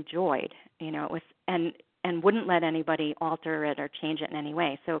clearly enjoyed. It was, and wouldn't let anybody alter it or change it in any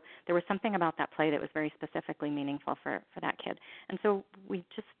way. So there was something about that play that was very specifically meaningful for that kid. And so we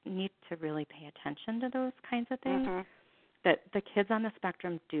just need to really pay attention to those kinds of things. Mm-hmm. That the kids on the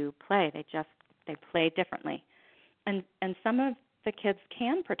spectrum do play. They play differently. And some of the kids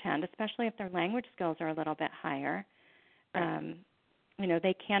can pretend, especially if their language skills are a little bit higher.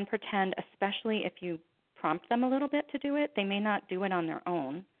 They can pretend, especially if you prompt them a little bit to do it. They may not do it on their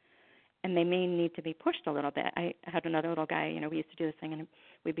own, and they may need to be pushed a little bit. I had another little guy, we used to do this thing, and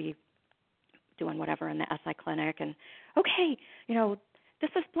we'd be doing whatever in the SI clinic, and, okay, this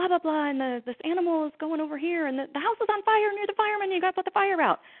is blah, blah, blah, and this animal is going over here, and the house is on fire near the fireman, you got to put the fire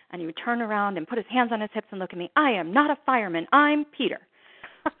out. And he would turn around and put his hands on his hips and look at me. I am not a fireman. I'm Peter.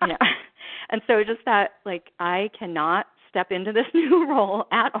 And so just that, I cannot step into this new role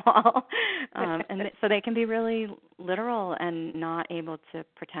at all. And so they can be really literal and not able to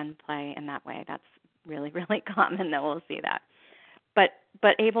pretend play in that way. That's really, really common that we'll see that.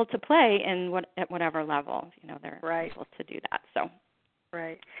 But able to play at whatever level, they're able to do that. So.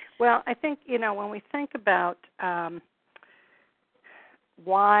 Right. Well, I think, when we think about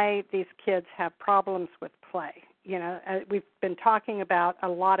why these kids have problems with play, we've been talking about a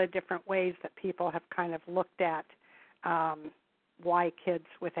lot of different ways that people have kind of looked at why kids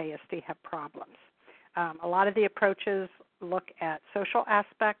with ASD have problems. A lot of the approaches look at social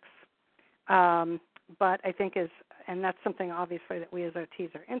aspects, but I think and that's something obviously that we as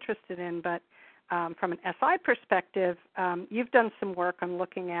OTs are interested in, but from an SI perspective, you've done some work on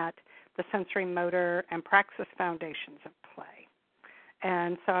looking at the sensory motor and praxis foundations of play.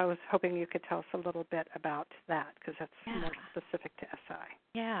 And so I was hoping you could tell us a little bit about that, because that's more specific to SI.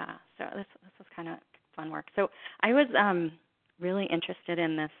 Yeah, so this was kind of fun work. So I was really interested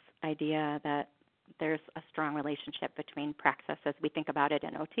in this idea that there's a strong relationship between praxis, as we think about it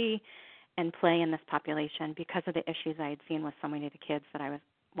in OT, and play in this population because of the issues I had seen with so many of the kids that I was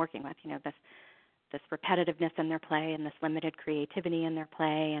working with, this repetitiveness in their play and this limited creativity in their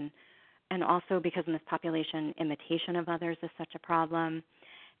play, and also because in this population, imitation of others is such a problem.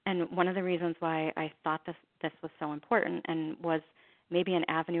 And one of the reasons why I thought this was so important and was maybe an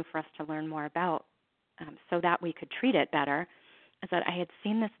avenue for us to learn more about so that we could treat it better is that I had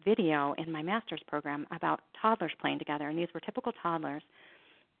seen this video in my master's program about toddlers playing together, and these were typical toddlers.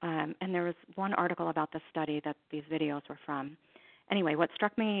 And there was one article about this study that these videos were from. Anyway, what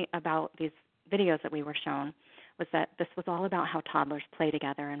struck me about these videos that we were shown was that this was all about how toddlers play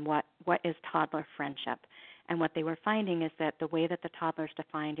together and what is toddler friendship. And what they were finding is that the way that the toddlers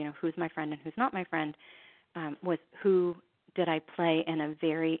defined, who's my friend and who's not my friend, was who did I play in a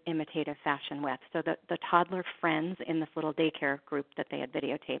very imitative fashion with. So the toddler friends in this little daycare group that they had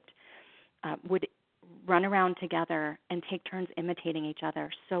videotaped would run around together and take turns imitating each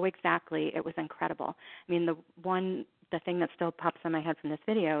other so exactly. It was incredible. I mean, the thing that still pops in my head from this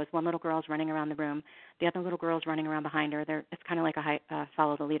video is one little girl's running around the room, the other little girl's running around behind her. It's kind of like a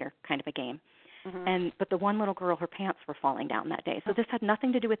follow the leader kind of a game. Mm-hmm. But the one little girl, her pants were falling down that day. So this had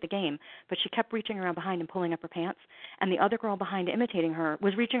nothing to do with the game, but she kept reaching around behind and pulling up her pants. And the other girl behind imitating her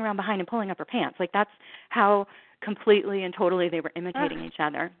was reaching around behind and pulling up her pants. That's how completely and totally they were imitating each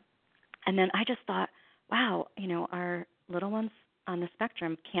other. And then I just thought, wow, our little ones on the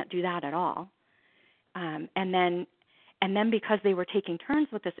spectrum can't do that at all. And then because they were taking turns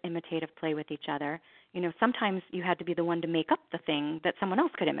with this imitative play with each other, sometimes you had to be the one to make up the thing that someone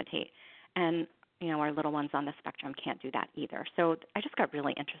else could imitate. And, our little ones on the spectrum can't do that either. So I just got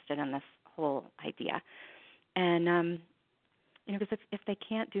really interested in this whole idea. And, because if they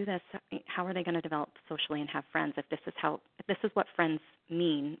can't do this, how are they going to develop socially and have friends if this is what friends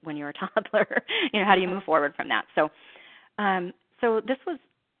mean when you're a toddler? How do you move forward from that? So this was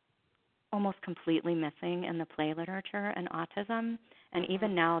almost completely missing in the play literature and autism, and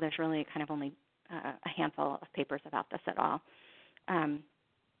even now there's really kind of only a handful of papers about this at all.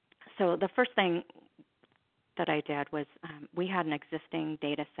 So the first thing that I did was we had an existing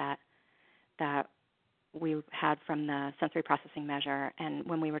data set that we had from the sensory processing measure, and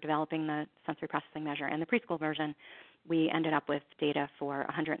when we were developing the sensory processing measure and the preschool version, we ended up with data for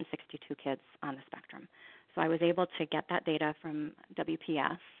 162 kids on the spectrum. So I was able to get that data from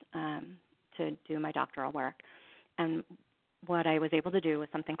WPS to do my doctoral work. And what I was able to do was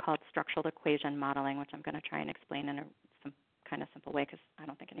something called structural equation modeling, which I'm going to try and explain in some kind of simple way because I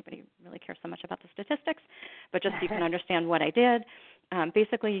don't think anybody really cares so much about the statistics, but just so you can understand what I did.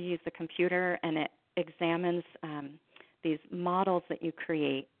 Basically, you use the computer, and it examines these models that you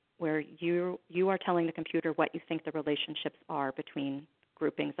create where you are telling the computer what you think the relationships are between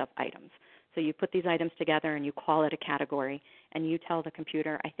groupings of items. So you put these items together and you call it a category, and you tell the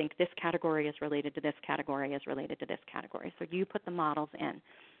computer, I think this category is related to this category is related to this category. So you put the models in,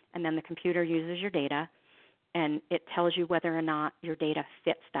 and then the computer uses your data, and it tells you whether or not your data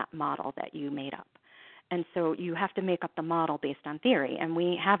fits that model that you made up. And so you have to make up the model based on theory, and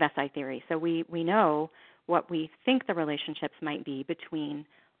we have SI theory. So we know what we think the relationships might be between,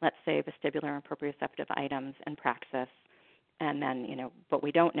 let's say, vestibular and proprioceptive items and praxis. And then, but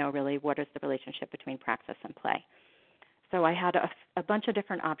we don't know really what is the relationship between praxis and play. So I had a bunch of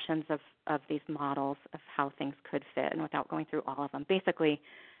different options of these models of how things could fit, and without going through all of them, basically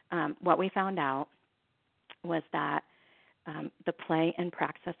what we found out was that the play and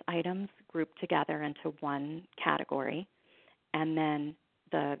praxis items grouped together into one category, and then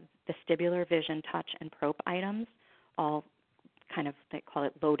the vestibular, vision, touch, and probe items all kind of, they call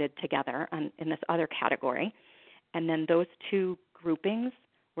it loaded together in this other category. And then those two groupings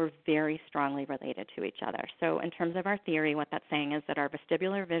were very strongly related to each other. So in terms of our theory, what that's saying is that our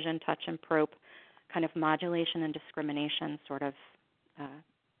vestibular, vision, touch, and probe kind of modulation and discrimination sort of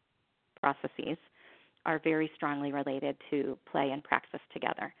processes are very strongly related to play and praxis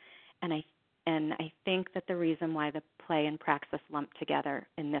together. And I think that the reason why the play and praxis lump together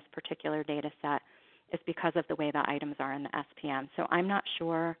in this particular data set is because of the way the items are in the SPM. So I'm not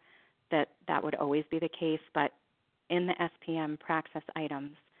sure that would always be the case, but in the SPM praxis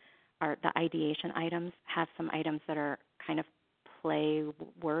items, the ideation items have some items that are kind of play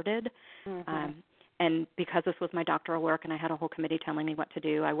worded. Mm-hmm. And because this was my doctoral work and I had a whole committee telling me what to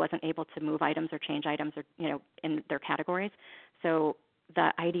do, I wasn't able to move items or change items or in their categories. So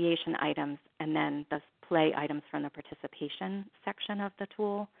the ideation items and then the play items from the participation section of the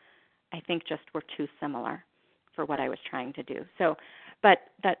tool, I think just were too similar for what I was trying to do. So, but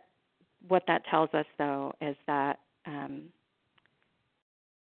what that tells us though is that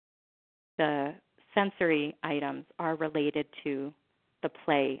the sensory items are related to the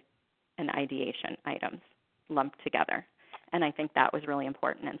play and ideation items lumped together. And I think that was really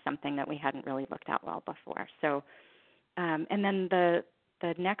important and something that we hadn't really looked at well before. So, and then the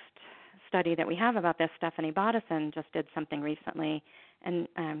next study that we have about this, Stephanie Bodison just did something recently and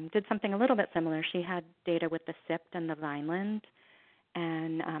did something a little bit similar. She had data with the SIPT and the Vineland,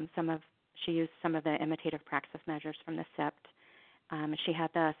 and she used some of the imitative praxis measures from the SIPT. She had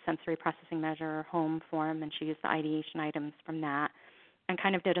the sensory processing measure, home form, and she used the ideation items from that, and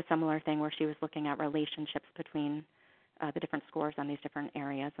kind of did a similar thing where she was looking at relationships between the different scores on these different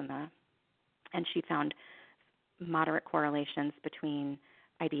areas, and she found moderate correlations between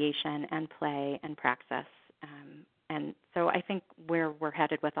ideation and play and praxis. And so I think where we're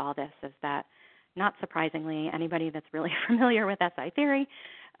headed with all this is that, not surprisingly, anybody that's really familiar with SI theory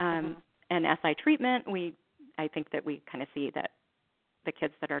and SI treatment, I think that we kind of see that the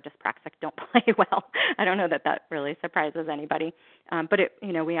kids that are dyspraxic don't play well. I don't know that really surprises anybody, but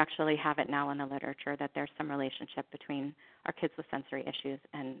we actually have it now in the literature that there's some relationship between our kids with sensory issues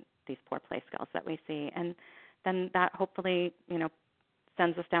and these poor play skills that we see, and then that hopefully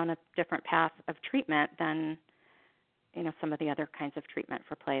sends us down a different path of treatment than some of the other kinds of treatment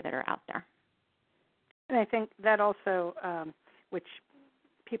for play that are out there. And I think that also, which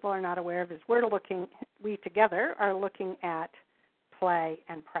people are not aware of, is we together are looking at play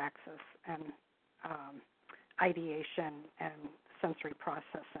and praxis and ideation and sensory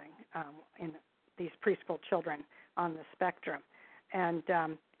processing in these preschool children on the spectrum. And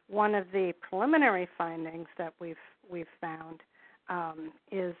one of the preliminary findings that we've found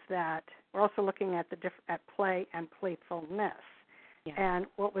is that we're also looking at at play and playfulness. Yeah. And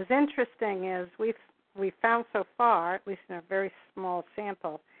what was interesting is we've found so far, at least in a very small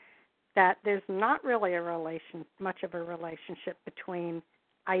sample, that there's not really much of a relationship between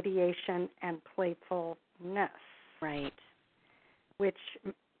ideation and playfulness. Right. Which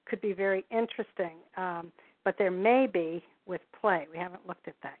could be very interesting, but there may be with play. We haven't looked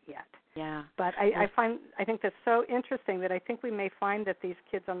at that yet. Yeah. But I think that's so interesting that I think we may find that these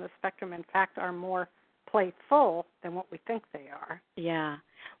kids on the spectrum, in fact, are more playful than what we think they are. Yeah.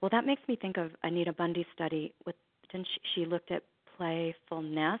 Well, that makes me think of Anita Bundy's study. Didn't she looked at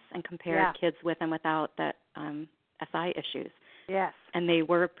playfulness and compared kids with and without the SI issues. Yes. And they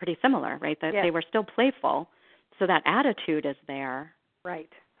were pretty similar, right? That yes. they were still playful, so that attitude is there. Right.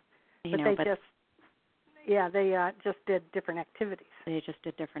 You but know, they but they just did different activities. They just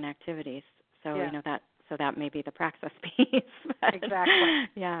did different activities. So yeah. that may be the praxis piece. But, exactly.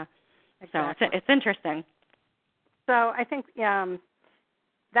 Yeah. Exactly. So it's interesting. So I think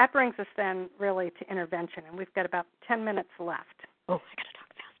that brings us then really to intervention, and we've got about 10 minutes left. Oh, I got to talk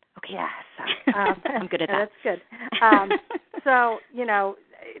fast. Okay. Yes. I'm good at that. That's good. So,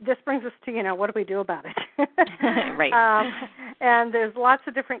 this brings us to, what do we do about it? Right. And there's lots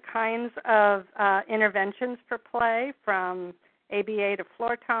of different kinds of interventions for play, from ABA to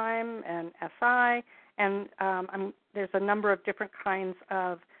floor time and SI, and there's a number of different kinds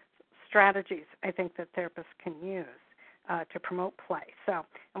of strategies I think that therapists can use to promote play. So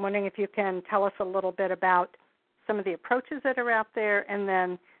I'm wondering if you can tell us a little bit about some of the approaches that are out there, and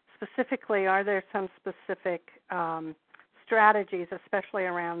then specifically, are there some specific strategies, especially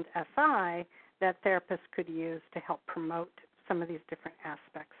around SI, that therapists could use to help promote some of these different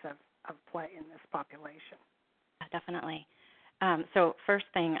aspects of play in this population? Definitely. So first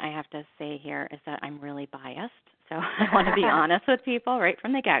thing I have to say here is that I'm really biased. So I want to be honest with people right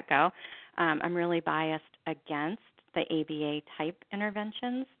from the get-go. I'm really biased against the ABA type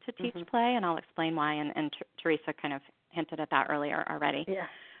interventions to teach play, and I'll explain why. And Teresa kind of hinted at that earlier already. Yeah.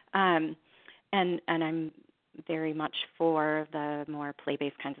 And I'm very much for the more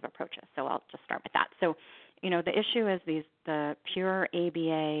play-based kinds of approaches. So I'll just start with that. So, the issue is the pure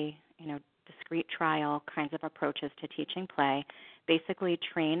ABA, discrete trial kinds of approaches to teaching play basically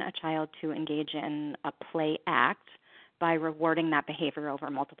train a child to engage in a play act by rewarding that behavior over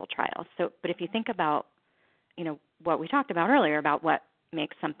multiple trials. So, but if you think about, what we talked about earlier about what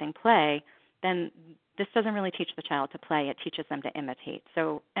makes something play, then this doesn't really teach the child to play. It teaches them to imitate.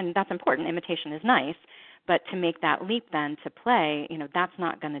 So, and that's important. Imitation is nice, but to make that leap then to play, that's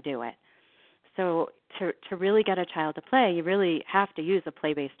not going to do it. So to really get a child to play, you really have to use a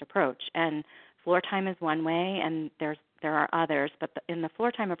play-based approach. And floor time is one way, and there are others. But in the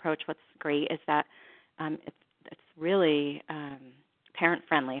floor time approach, what's great is that it's really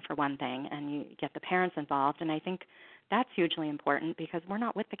parent-friendly, for one thing, and you get the parents involved. And I think that's hugely important because we're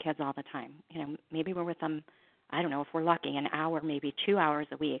not with the kids all the time. Maybe we're with them, I don't know, if we're lucky, an hour, maybe 2 hours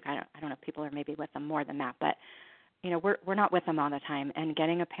a week. I don't know if people are maybe with them more than that, but we're not with them all the time. And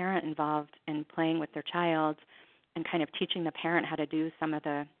getting a parent involved in playing with their child and kind of teaching the parent how to do some of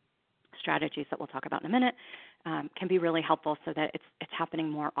the strategies that we'll talk about in a minute can be really helpful, so that it's happening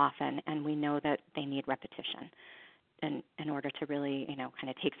more often, and we know that they need repetition in order to really kind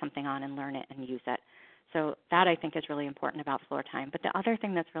of take something on and learn it and use it. So that, I think, is really important about floor time. But the other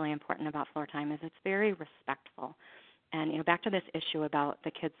thing that's really important about floor time is it's very respectful. And back to this issue about the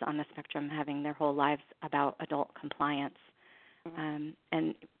kids on the spectrum having their whole lives about adult compliance,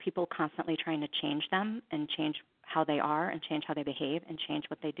 and people constantly trying to change them and change how they are and change how they behave and change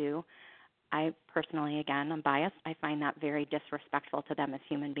what they do. I personally, again, I'm biased. I find that very disrespectful to them as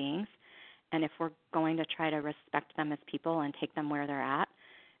human beings. And if we're going to try to respect them as people and take them where they're at,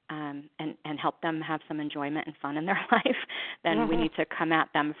 and help them have some enjoyment and fun in their life, then we need to come at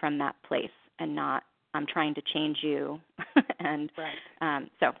them from that place and not, I'm trying to change you. And right.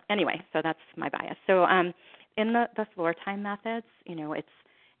 So anyway, so that's my bias. So in the floor time methods,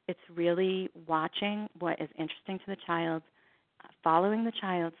 it's really watching what is interesting to the child, following the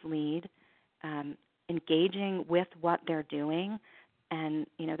child's lead, engaging with what they're doing, and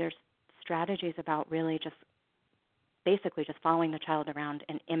there's strategies about really just basically just following the child around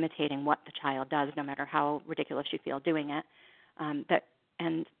and imitating what the child does, no matter how ridiculous you feel doing it.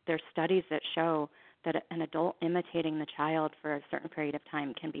 And there's studies that show that an adult imitating the child for a certain period of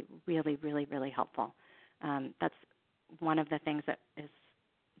time can be really, really, really helpful. That's one of the things that is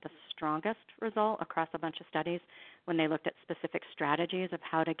the strongest result across a bunch of studies when they looked at specific strategies of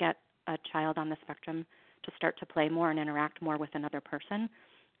how to get a child on the spectrum to start to play more and interact more with another person,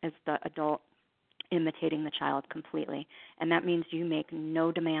 is the adult imitating the child completely. And that means you make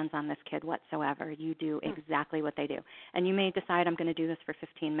no demands on this kid whatsoever. You do exactly what they do. And you may decide, I'm going to do this for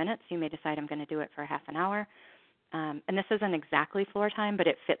 15 minutes. You may decide, I'm going to do it for half an hour. And this isn't exactly floor time, but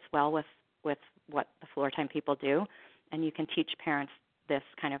it fits well with what the floor time people do. And you can teach parents this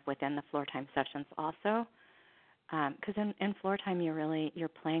kind of within the floor time sessions also. Because in floor time, you're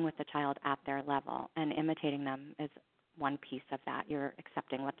playing with the child at their level, and imitating them is one piece of that. You're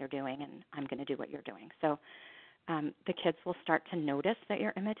accepting what they're doing, and I'm going to do what you're doing. So the kids will start to notice that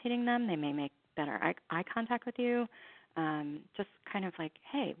you're imitating them. They may make better eye contact with you, just kind of like,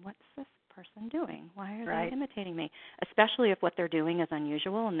 hey, what's this person doing? Why are Right. they imitating me? Especially if what they're doing is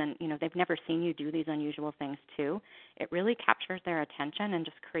unusual, and then, they've never seen you do these unusual things too. It really captures their attention and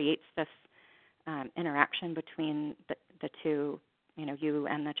just creates this interaction between the two, you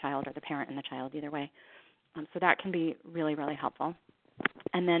and the child, or the parent and the child, either way. So that can be really, really helpful.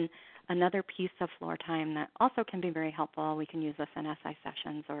 And then another piece of floor time that also can be very helpful, we can use this in SI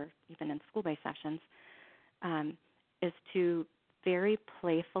sessions or even in school-based sessions, is to very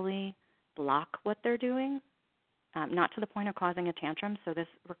playfully block what they're doing, not to the point of causing a tantrum. So this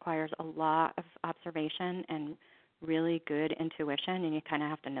requires a lot of observation and really good intuition, and you kind of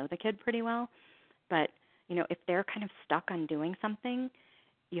have to know the kid pretty well. But, if they're kind of stuck on doing something,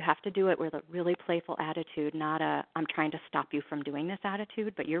 you have to do it with a really playful attitude, not a I'm trying to stop you from doing this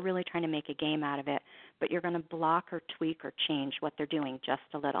attitude, but you're really trying to make a game out of it. But you're going to block or tweak or change what they're doing just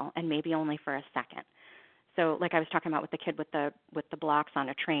a little, and maybe only for a second. So like I was talking about with the kid with the blocks on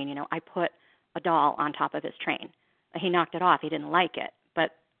a train, I put a doll on top of his train. He knocked it off. He didn't like it,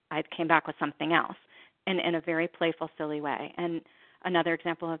 but I came back with something else in a very playful, silly way. And another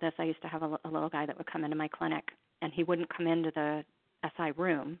example of this, I used to have a little guy that would come into my clinic, and he wouldn't come into the SI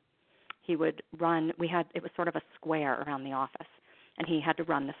room. He would run. It was sort of a square around the office, and he had to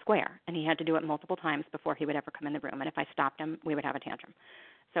run the square, and he had to do it multiple times before he would ever come in the room. And if I stopped him, we would have a tantrum.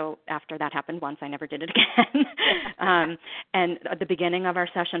 So after that happened once, I never did it again. And at the beginning of our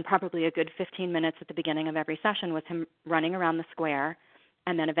session, probably a good 15 minutes at the beginning of every session, was him running around the square,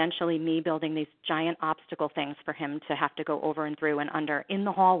 and then eventually me building these giant obstacle things for him to have to go over and through and under in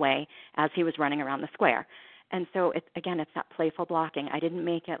the hallway as he was running around the square. And so, it's that playful blocking. I didn't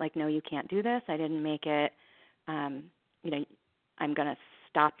make it like, no, you can't do this. I didn't make it, I'm going to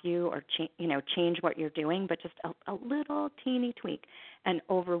stop you or change what you're doing, but just a little teeny tweak. And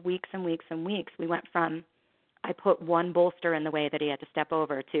over weeks and weeks and weeks, we went from I put one bolster in the way that he had to step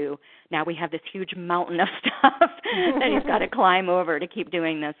over to now we have this huge mountain of stuff that he's got to climb over to keep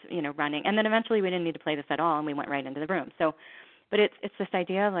doing this, running. And then eventually we didn't need to play this at all, and we went right into the room. So, but it's this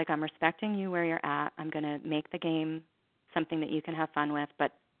idea of like I'm respecting you where you're at. I'm going to make the game something that you can have fun with,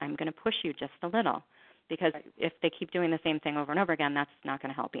 but I'm going to push you just a little. Because if they keep doing the same thing over and over again, that's not going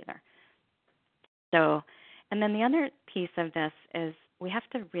to help either. So, and then the other piece of this is we have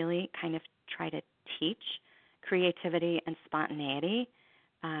to really kind of try to teach creativity and spontaneity,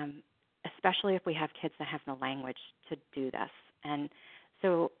 especially if we have kids that have no language to do this. And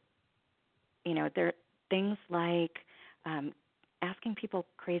so, there are things like asking people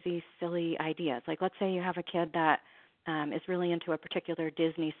crazy, silly ideas. Like let's say you have a kid that is really into a particular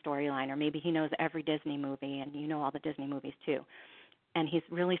Disney storyline, or maybe he knows every Disney movie and you know all the Disney movies too. And he's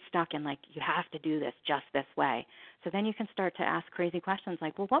really stuck in like, you have to do this just this way. So then you can start to ask crazy questions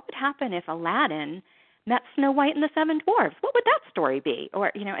like, well, what would happen if Aladdin met Snow White and the Seven Dwarfs? What would that story be?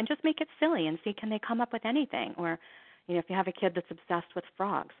 Or, and just make it silly and see, can they come up with anything? Or, if you have a kid that's obsessed with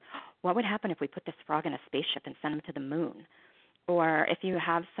frogs, what would happen if we put this frog in a spaceship and sent him to the moon? Or if you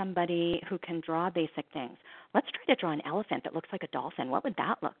have somebody who can draw basic things, let's try to draw an elephant that looks like a dolphin. What would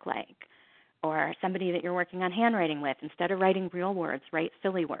that look like? Or somebody that you're working on handwriting with, instead of writing real words, write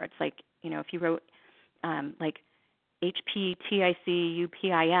silly words. Like, if you wrote like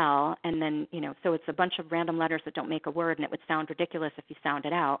HPTICUPIL, and then, so it's a bunch of random letters that don't make a word, and it would sound ridiculous if you sound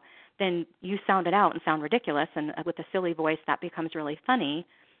it out. Then you sound it out and sound ridiculous, and with a silly voice, that becomes really funny.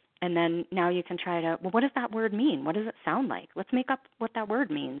 And then now you can try to, well, what does that word mean? What does it sound like? Let's make up what that word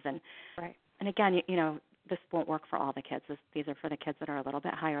means. And right. And again, this won't work for all the kids. These are for the kids that are a little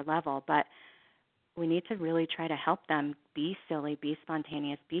bit higher level. But we need to really try to help them be silly, be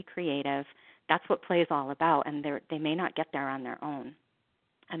spontaneous, be creative. That's what play is all about. And they may not get there on their own.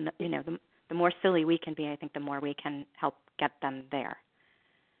 And the more silly we can be, I think the more we can help get them there.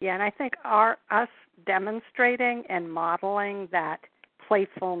 Yeah, and I think us demonstrating and modeling that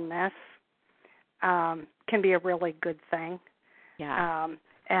playfulness can be a really good thing. Yeah.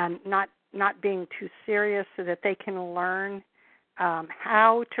 And not being too serious, so that they can learn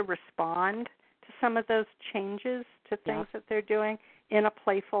how to respond to some of those changes to things that they're doing in a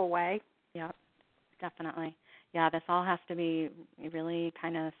playful way. Yeah, definitely. Yeah, this all has to be really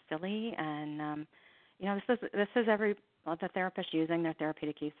kind of silly, and this is the therapist using their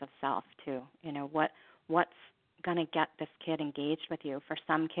therapeutic use of self too. What's going to get this kid engaged with you? For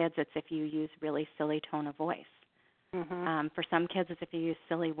some kids, it's if you use really silly tone of voice. Mm-hmm. For some kids, it's if you use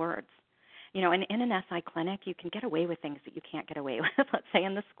silly words. And in an SI clinic, you can get away with things that you can't get away with, let's say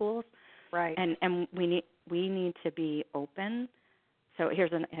in the schools. Right. And we need to be open. So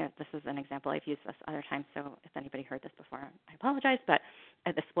this is an example. I've used this other times, so if anybody heard this before, I apologize. But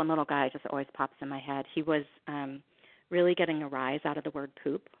this one little guy just always pops in my head. He was really getting a rise out of the word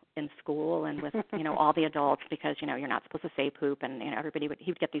poop in school and with, all the adults because, you're not supposed to say poop and, he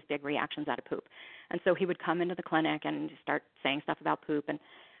would get these big reactions out of poop. And so he would come into the clinic and start saying stuff about poop and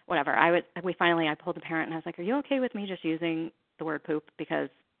whatever. I pulled the parent and I was like, are you okay with me just using the word poop? Because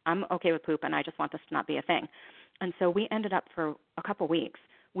I'm okay with poop and I just want this to not be a thing. And so we ended up for a couple weeks,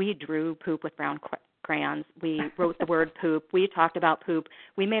 we drew poop with brown crayons. We wrote the word poop. We talked about poop.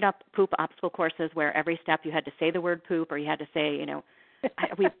 We made up poop obstacle courses where every step you had to say the word poop or you had to say,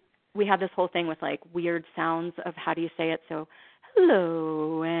 we had this whole thing with like weird sounds of how do you say it. So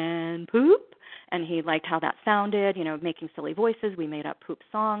hello and poop. And he liked how that sounded, making silly voices. We made up poop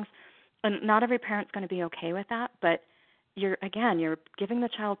songs. And not every parent's going to be okay with that, but you're giving the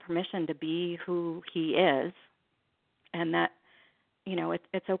child permission to be who he is, and that,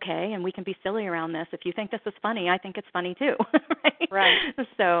 it's okay, and we can be silly around this. If you think this is funny, I think it's funny too, right? Right.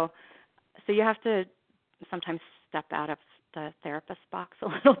 So you have to sometimes step out of the therapist box a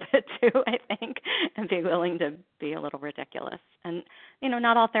little bit too, I think, and be willing to be a little ridiculous. And,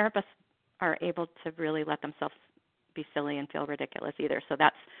 not all therapists are able to really let themselves be silly and feel ridiculous either. So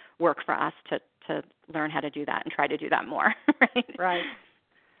that's work for us to learn how to do that and try to do that more, right? Right.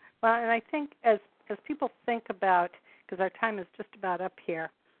 Well, and I think as people think about, because our time is just about up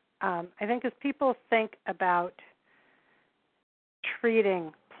here, I think as people think about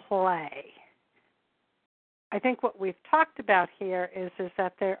treating play, I think what we've talked about here is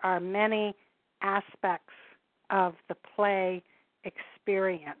that there are many aspects of the play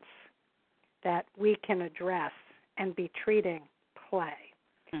experience that we can address and be treating play.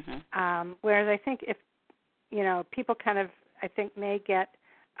 Mm-hmm. Whereas I think if, people kind of, I think, may get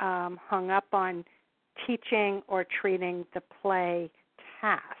hung up on teaching or treating the play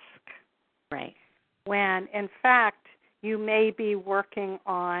task. Right. When, in fact, you may be working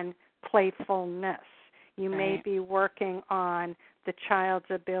on playfulness. You may be working on the child's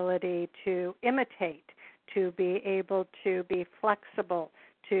ability to imitate, to be able to be flexible,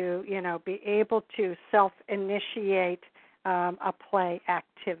 to, be able to self-initiate a play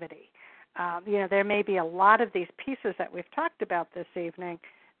activity. There may be a lot of these pieces that we've talked about this evening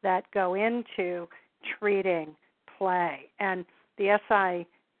that go into treating play. And the SI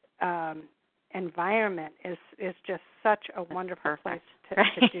environment is just such a wonderful place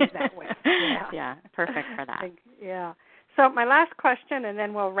to do that with. Yeah, perfect for that. Yeah. So my last question, and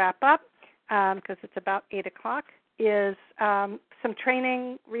then we'll wrap up because it's about 8 o'clock, is some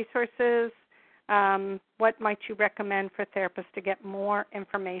training resources. What might you recommend for therapists to get more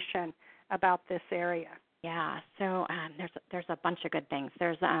information about this area? Yeah, so there's a bunch of good things.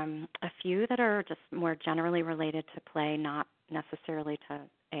 There's a few that are just more generally related to play, not necessarily to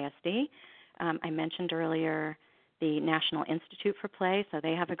ASD. I mentioned earlier the National Institute for Play, so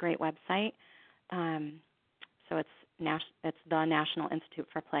they have a great website. So it's the National Institute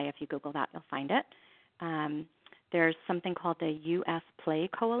for Play. If you Google that, you'll find it. There's something called the U.S. Play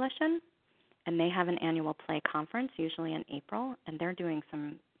Coalition, and they have an annual play conference, usually in April, and they're doing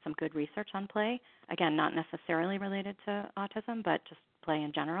some good research on play. Again, not necessarily related to autism, but just play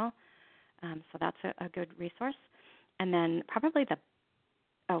in general. So that's a good resource. And then probably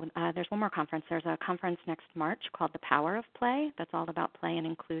there's one more conference. There's a conference next March called The Power of Play that's all about play and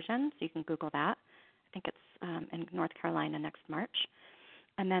inclusion, so you can Google that. I think it's in North Carolina next March.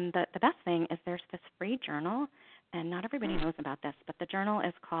 And then the best thing is there's this free journal, and not everybody knows about this, but the journal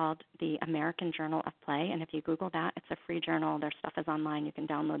is called the American Journal of Play, and if you Google that, it's a free journal. Their stuff is online. You can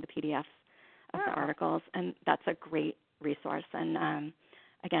download the PDFs of the articles, and that's a great resource. And,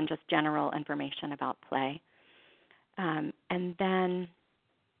 again, just general information about play. And then,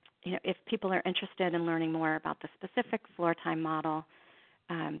 if people are interested in learning more about the specific floor time model,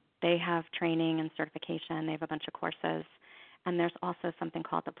 they have training and certification. They have a bunch of courses. And there's also something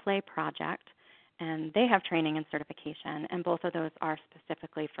called the Play Project, and they have training and certification, and both of those are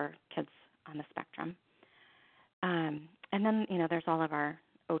specifically for kids on the spectrum. And then, there's all of our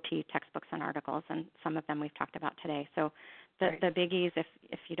OT textbooks and articles, and some of them we've talked about today. So the biggies,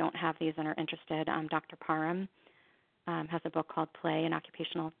 if you don't have these and are interested, Dr. Parham has a book called Play and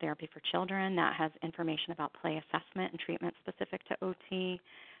Occupational Therapy for Children that has information about play assessment and treatment specific to OT.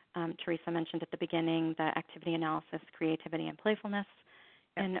 Teresa mentioned at the beginning the Activity Analysis, Creativity, and Playfulness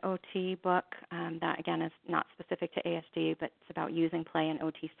in OT book. That, again, is not specific to ASD, but it's about using play in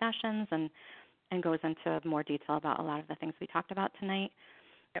OT sessions and goes into more detail about a lot of the things we talked about tonight.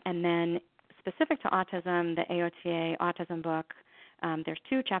 Yep. And then specific to autism, the AOTA Autism book, there's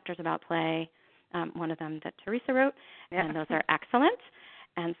 2 chapters about play, one of them that Teresa wrote, and those are excellent.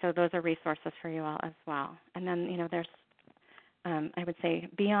 And so those are resources for you all as well. And then, there's I would say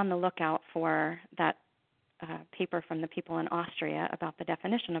be on the lookout for that paper from the people in Austria about the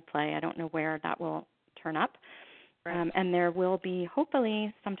definition of play. I don't know where that will turn up. Right. And there will be,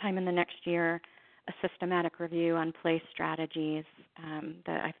 hopefully, sometime in the next year, a systematic review on play strategies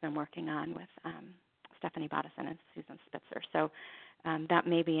that I've been working on with Stephanie Bodison and Susan Spitzer. So that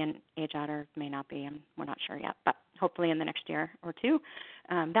may be an age out or may not be, and we're not sure yet. But hopefully in the next year or two,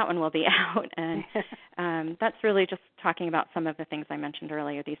 that one will be out. And that's really just talking about some of the things I mentioned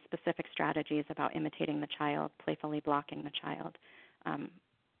earlier, these specific strategies about imitating the child, playfully blocking the child,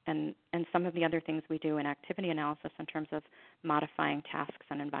 and some of the other things we do in activity analysis in terms of modifying tasks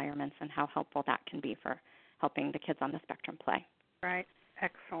and environments and how helpful that can be for helping the kids on the spectrum play. Right.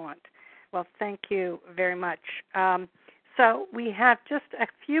 Excellent. Well, thank you very much. So we have just a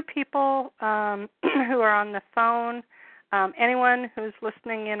few people who are on the phone. Anyone who's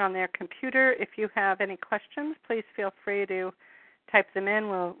listening in on their computer, if you have any questions, please feel free to type them in.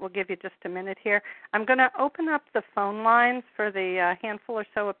 We'll give you just a minute here. I'm going to open up the phone lines for the handful or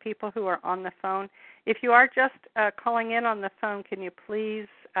so of people who are on the phone. If you are just calling in on the phone, can you please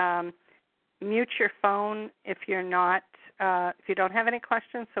mute your phone if you're not, if you don't have any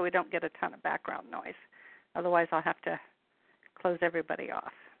questions, so we don't get a ton of background noise. Otherwise, I'll have to close everybody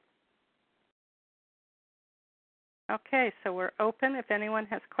off. Okay, so we're open. If anyone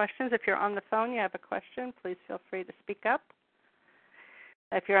has questions, if you're on the phone, you have a question, please feel free to speak up.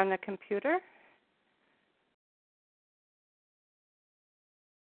 If you're on the computer,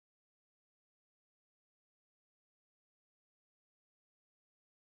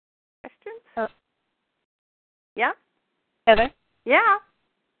 questions? Oh. Yeah? Heather? Yeah.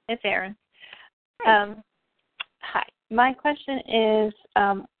 It's Erin. Hi. Hi. My question is,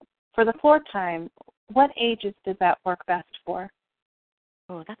 for the floor time, what ages does that work best for?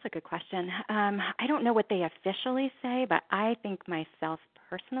 Oh, that's a good question. I don't know what they officially say, but I think myself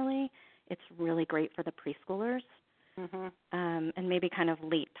personally, it's really great for the preschoolers and maybe kind of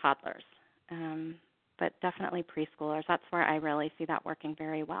late toddlers. But definitely preschoolers. That's where I really see that working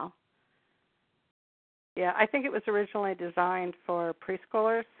very well. Yeah, I think it was originally designed for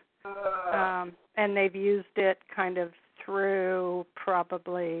preschoolers, and they've used it kind of through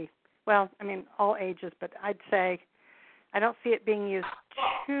probably, well, I mean, all ages, but I'd say I don't see it being used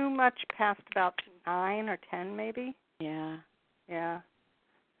too much past about 9 or 10 maybe. Yeah. Yeah.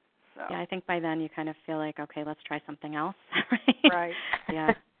 So. Yeah, I think by then you kind of feel like, okay, let's try something else. Right.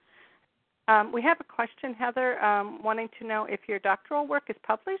 Yeah. We have a question, Heather, wanting to know if your doctoral work is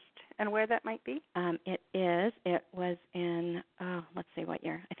published and where that might be. It is. It was in, let's see what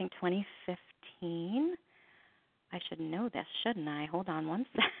year. I think 2015. I should know this, shouldn't I? Hold on one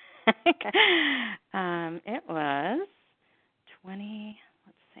sec. It was 20,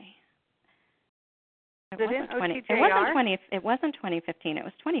 let's see. It wasn't 2015. It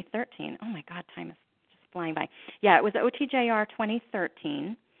was 2013. Oh, my God, time is just flying by. Yeah, it was OTJR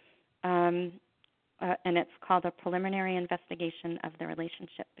 2013, and it's called A Preliminary Investigation of the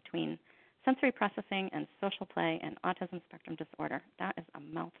Relationship Between Sensory Processing and Social Play and Autism Spectrum Disorder. That is a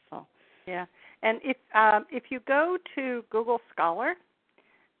mouthful. Yeah, and if you go to Google Scholar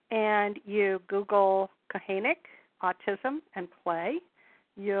and you Google Kohenik, autism, and play,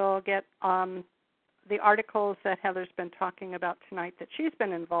 you'll get the articles that Heather's been talking about tonight that she's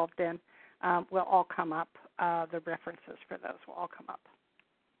been involved in will all come up. The references for those will all come up.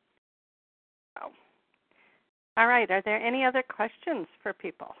 So. All right, are there any other questions for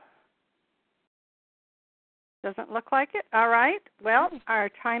people? Doesn't look like it. All right. Well, our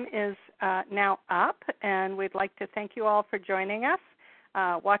time is now up, and we'd like to thank you all for joining us.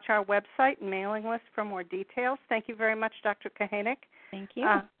 Watch our website and mailing list for more details. Thank you very much, Dr. Kohenik. Thank you.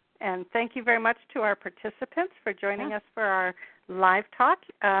 And thank you very much to our participants for joining us for our LiveTalk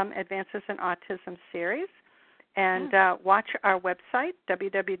Advances in Autism series. And watch our website,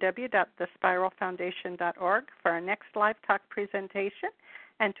 www.thespiralfoundation.org, for our next LiveTalk presentation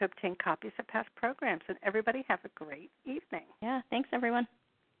and to obtain copies of past programs. And everybody have a great evening. Yeah, thanks, everyone.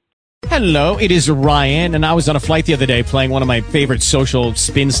 Hello, it is Ryan, and I was on a flight the other day playing one of my favorite social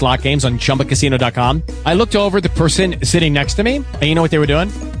spin slot games on ChumbaCasino.com. I looked over at the person sitting next to me, and you know what they were doing?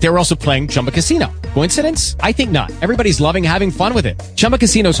 They were also playing Chumba Casino. Coincidence? I think not. Everybody's loving having fun with it. Chumba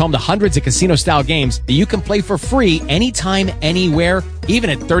Casino is home to hundreds of casino-style games that you can play for free anytime, anywhere, even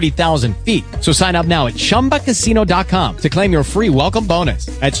at 30,000 feet. So sign up now at ChumbaCasino.com to claim your free welcome bonus.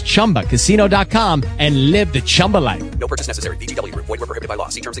 That's ChumbaCasino.com and live the Chumba life. No purchase necessary. VGW Group. Void where prohibited by law.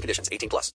 See terms and conditions. 18+.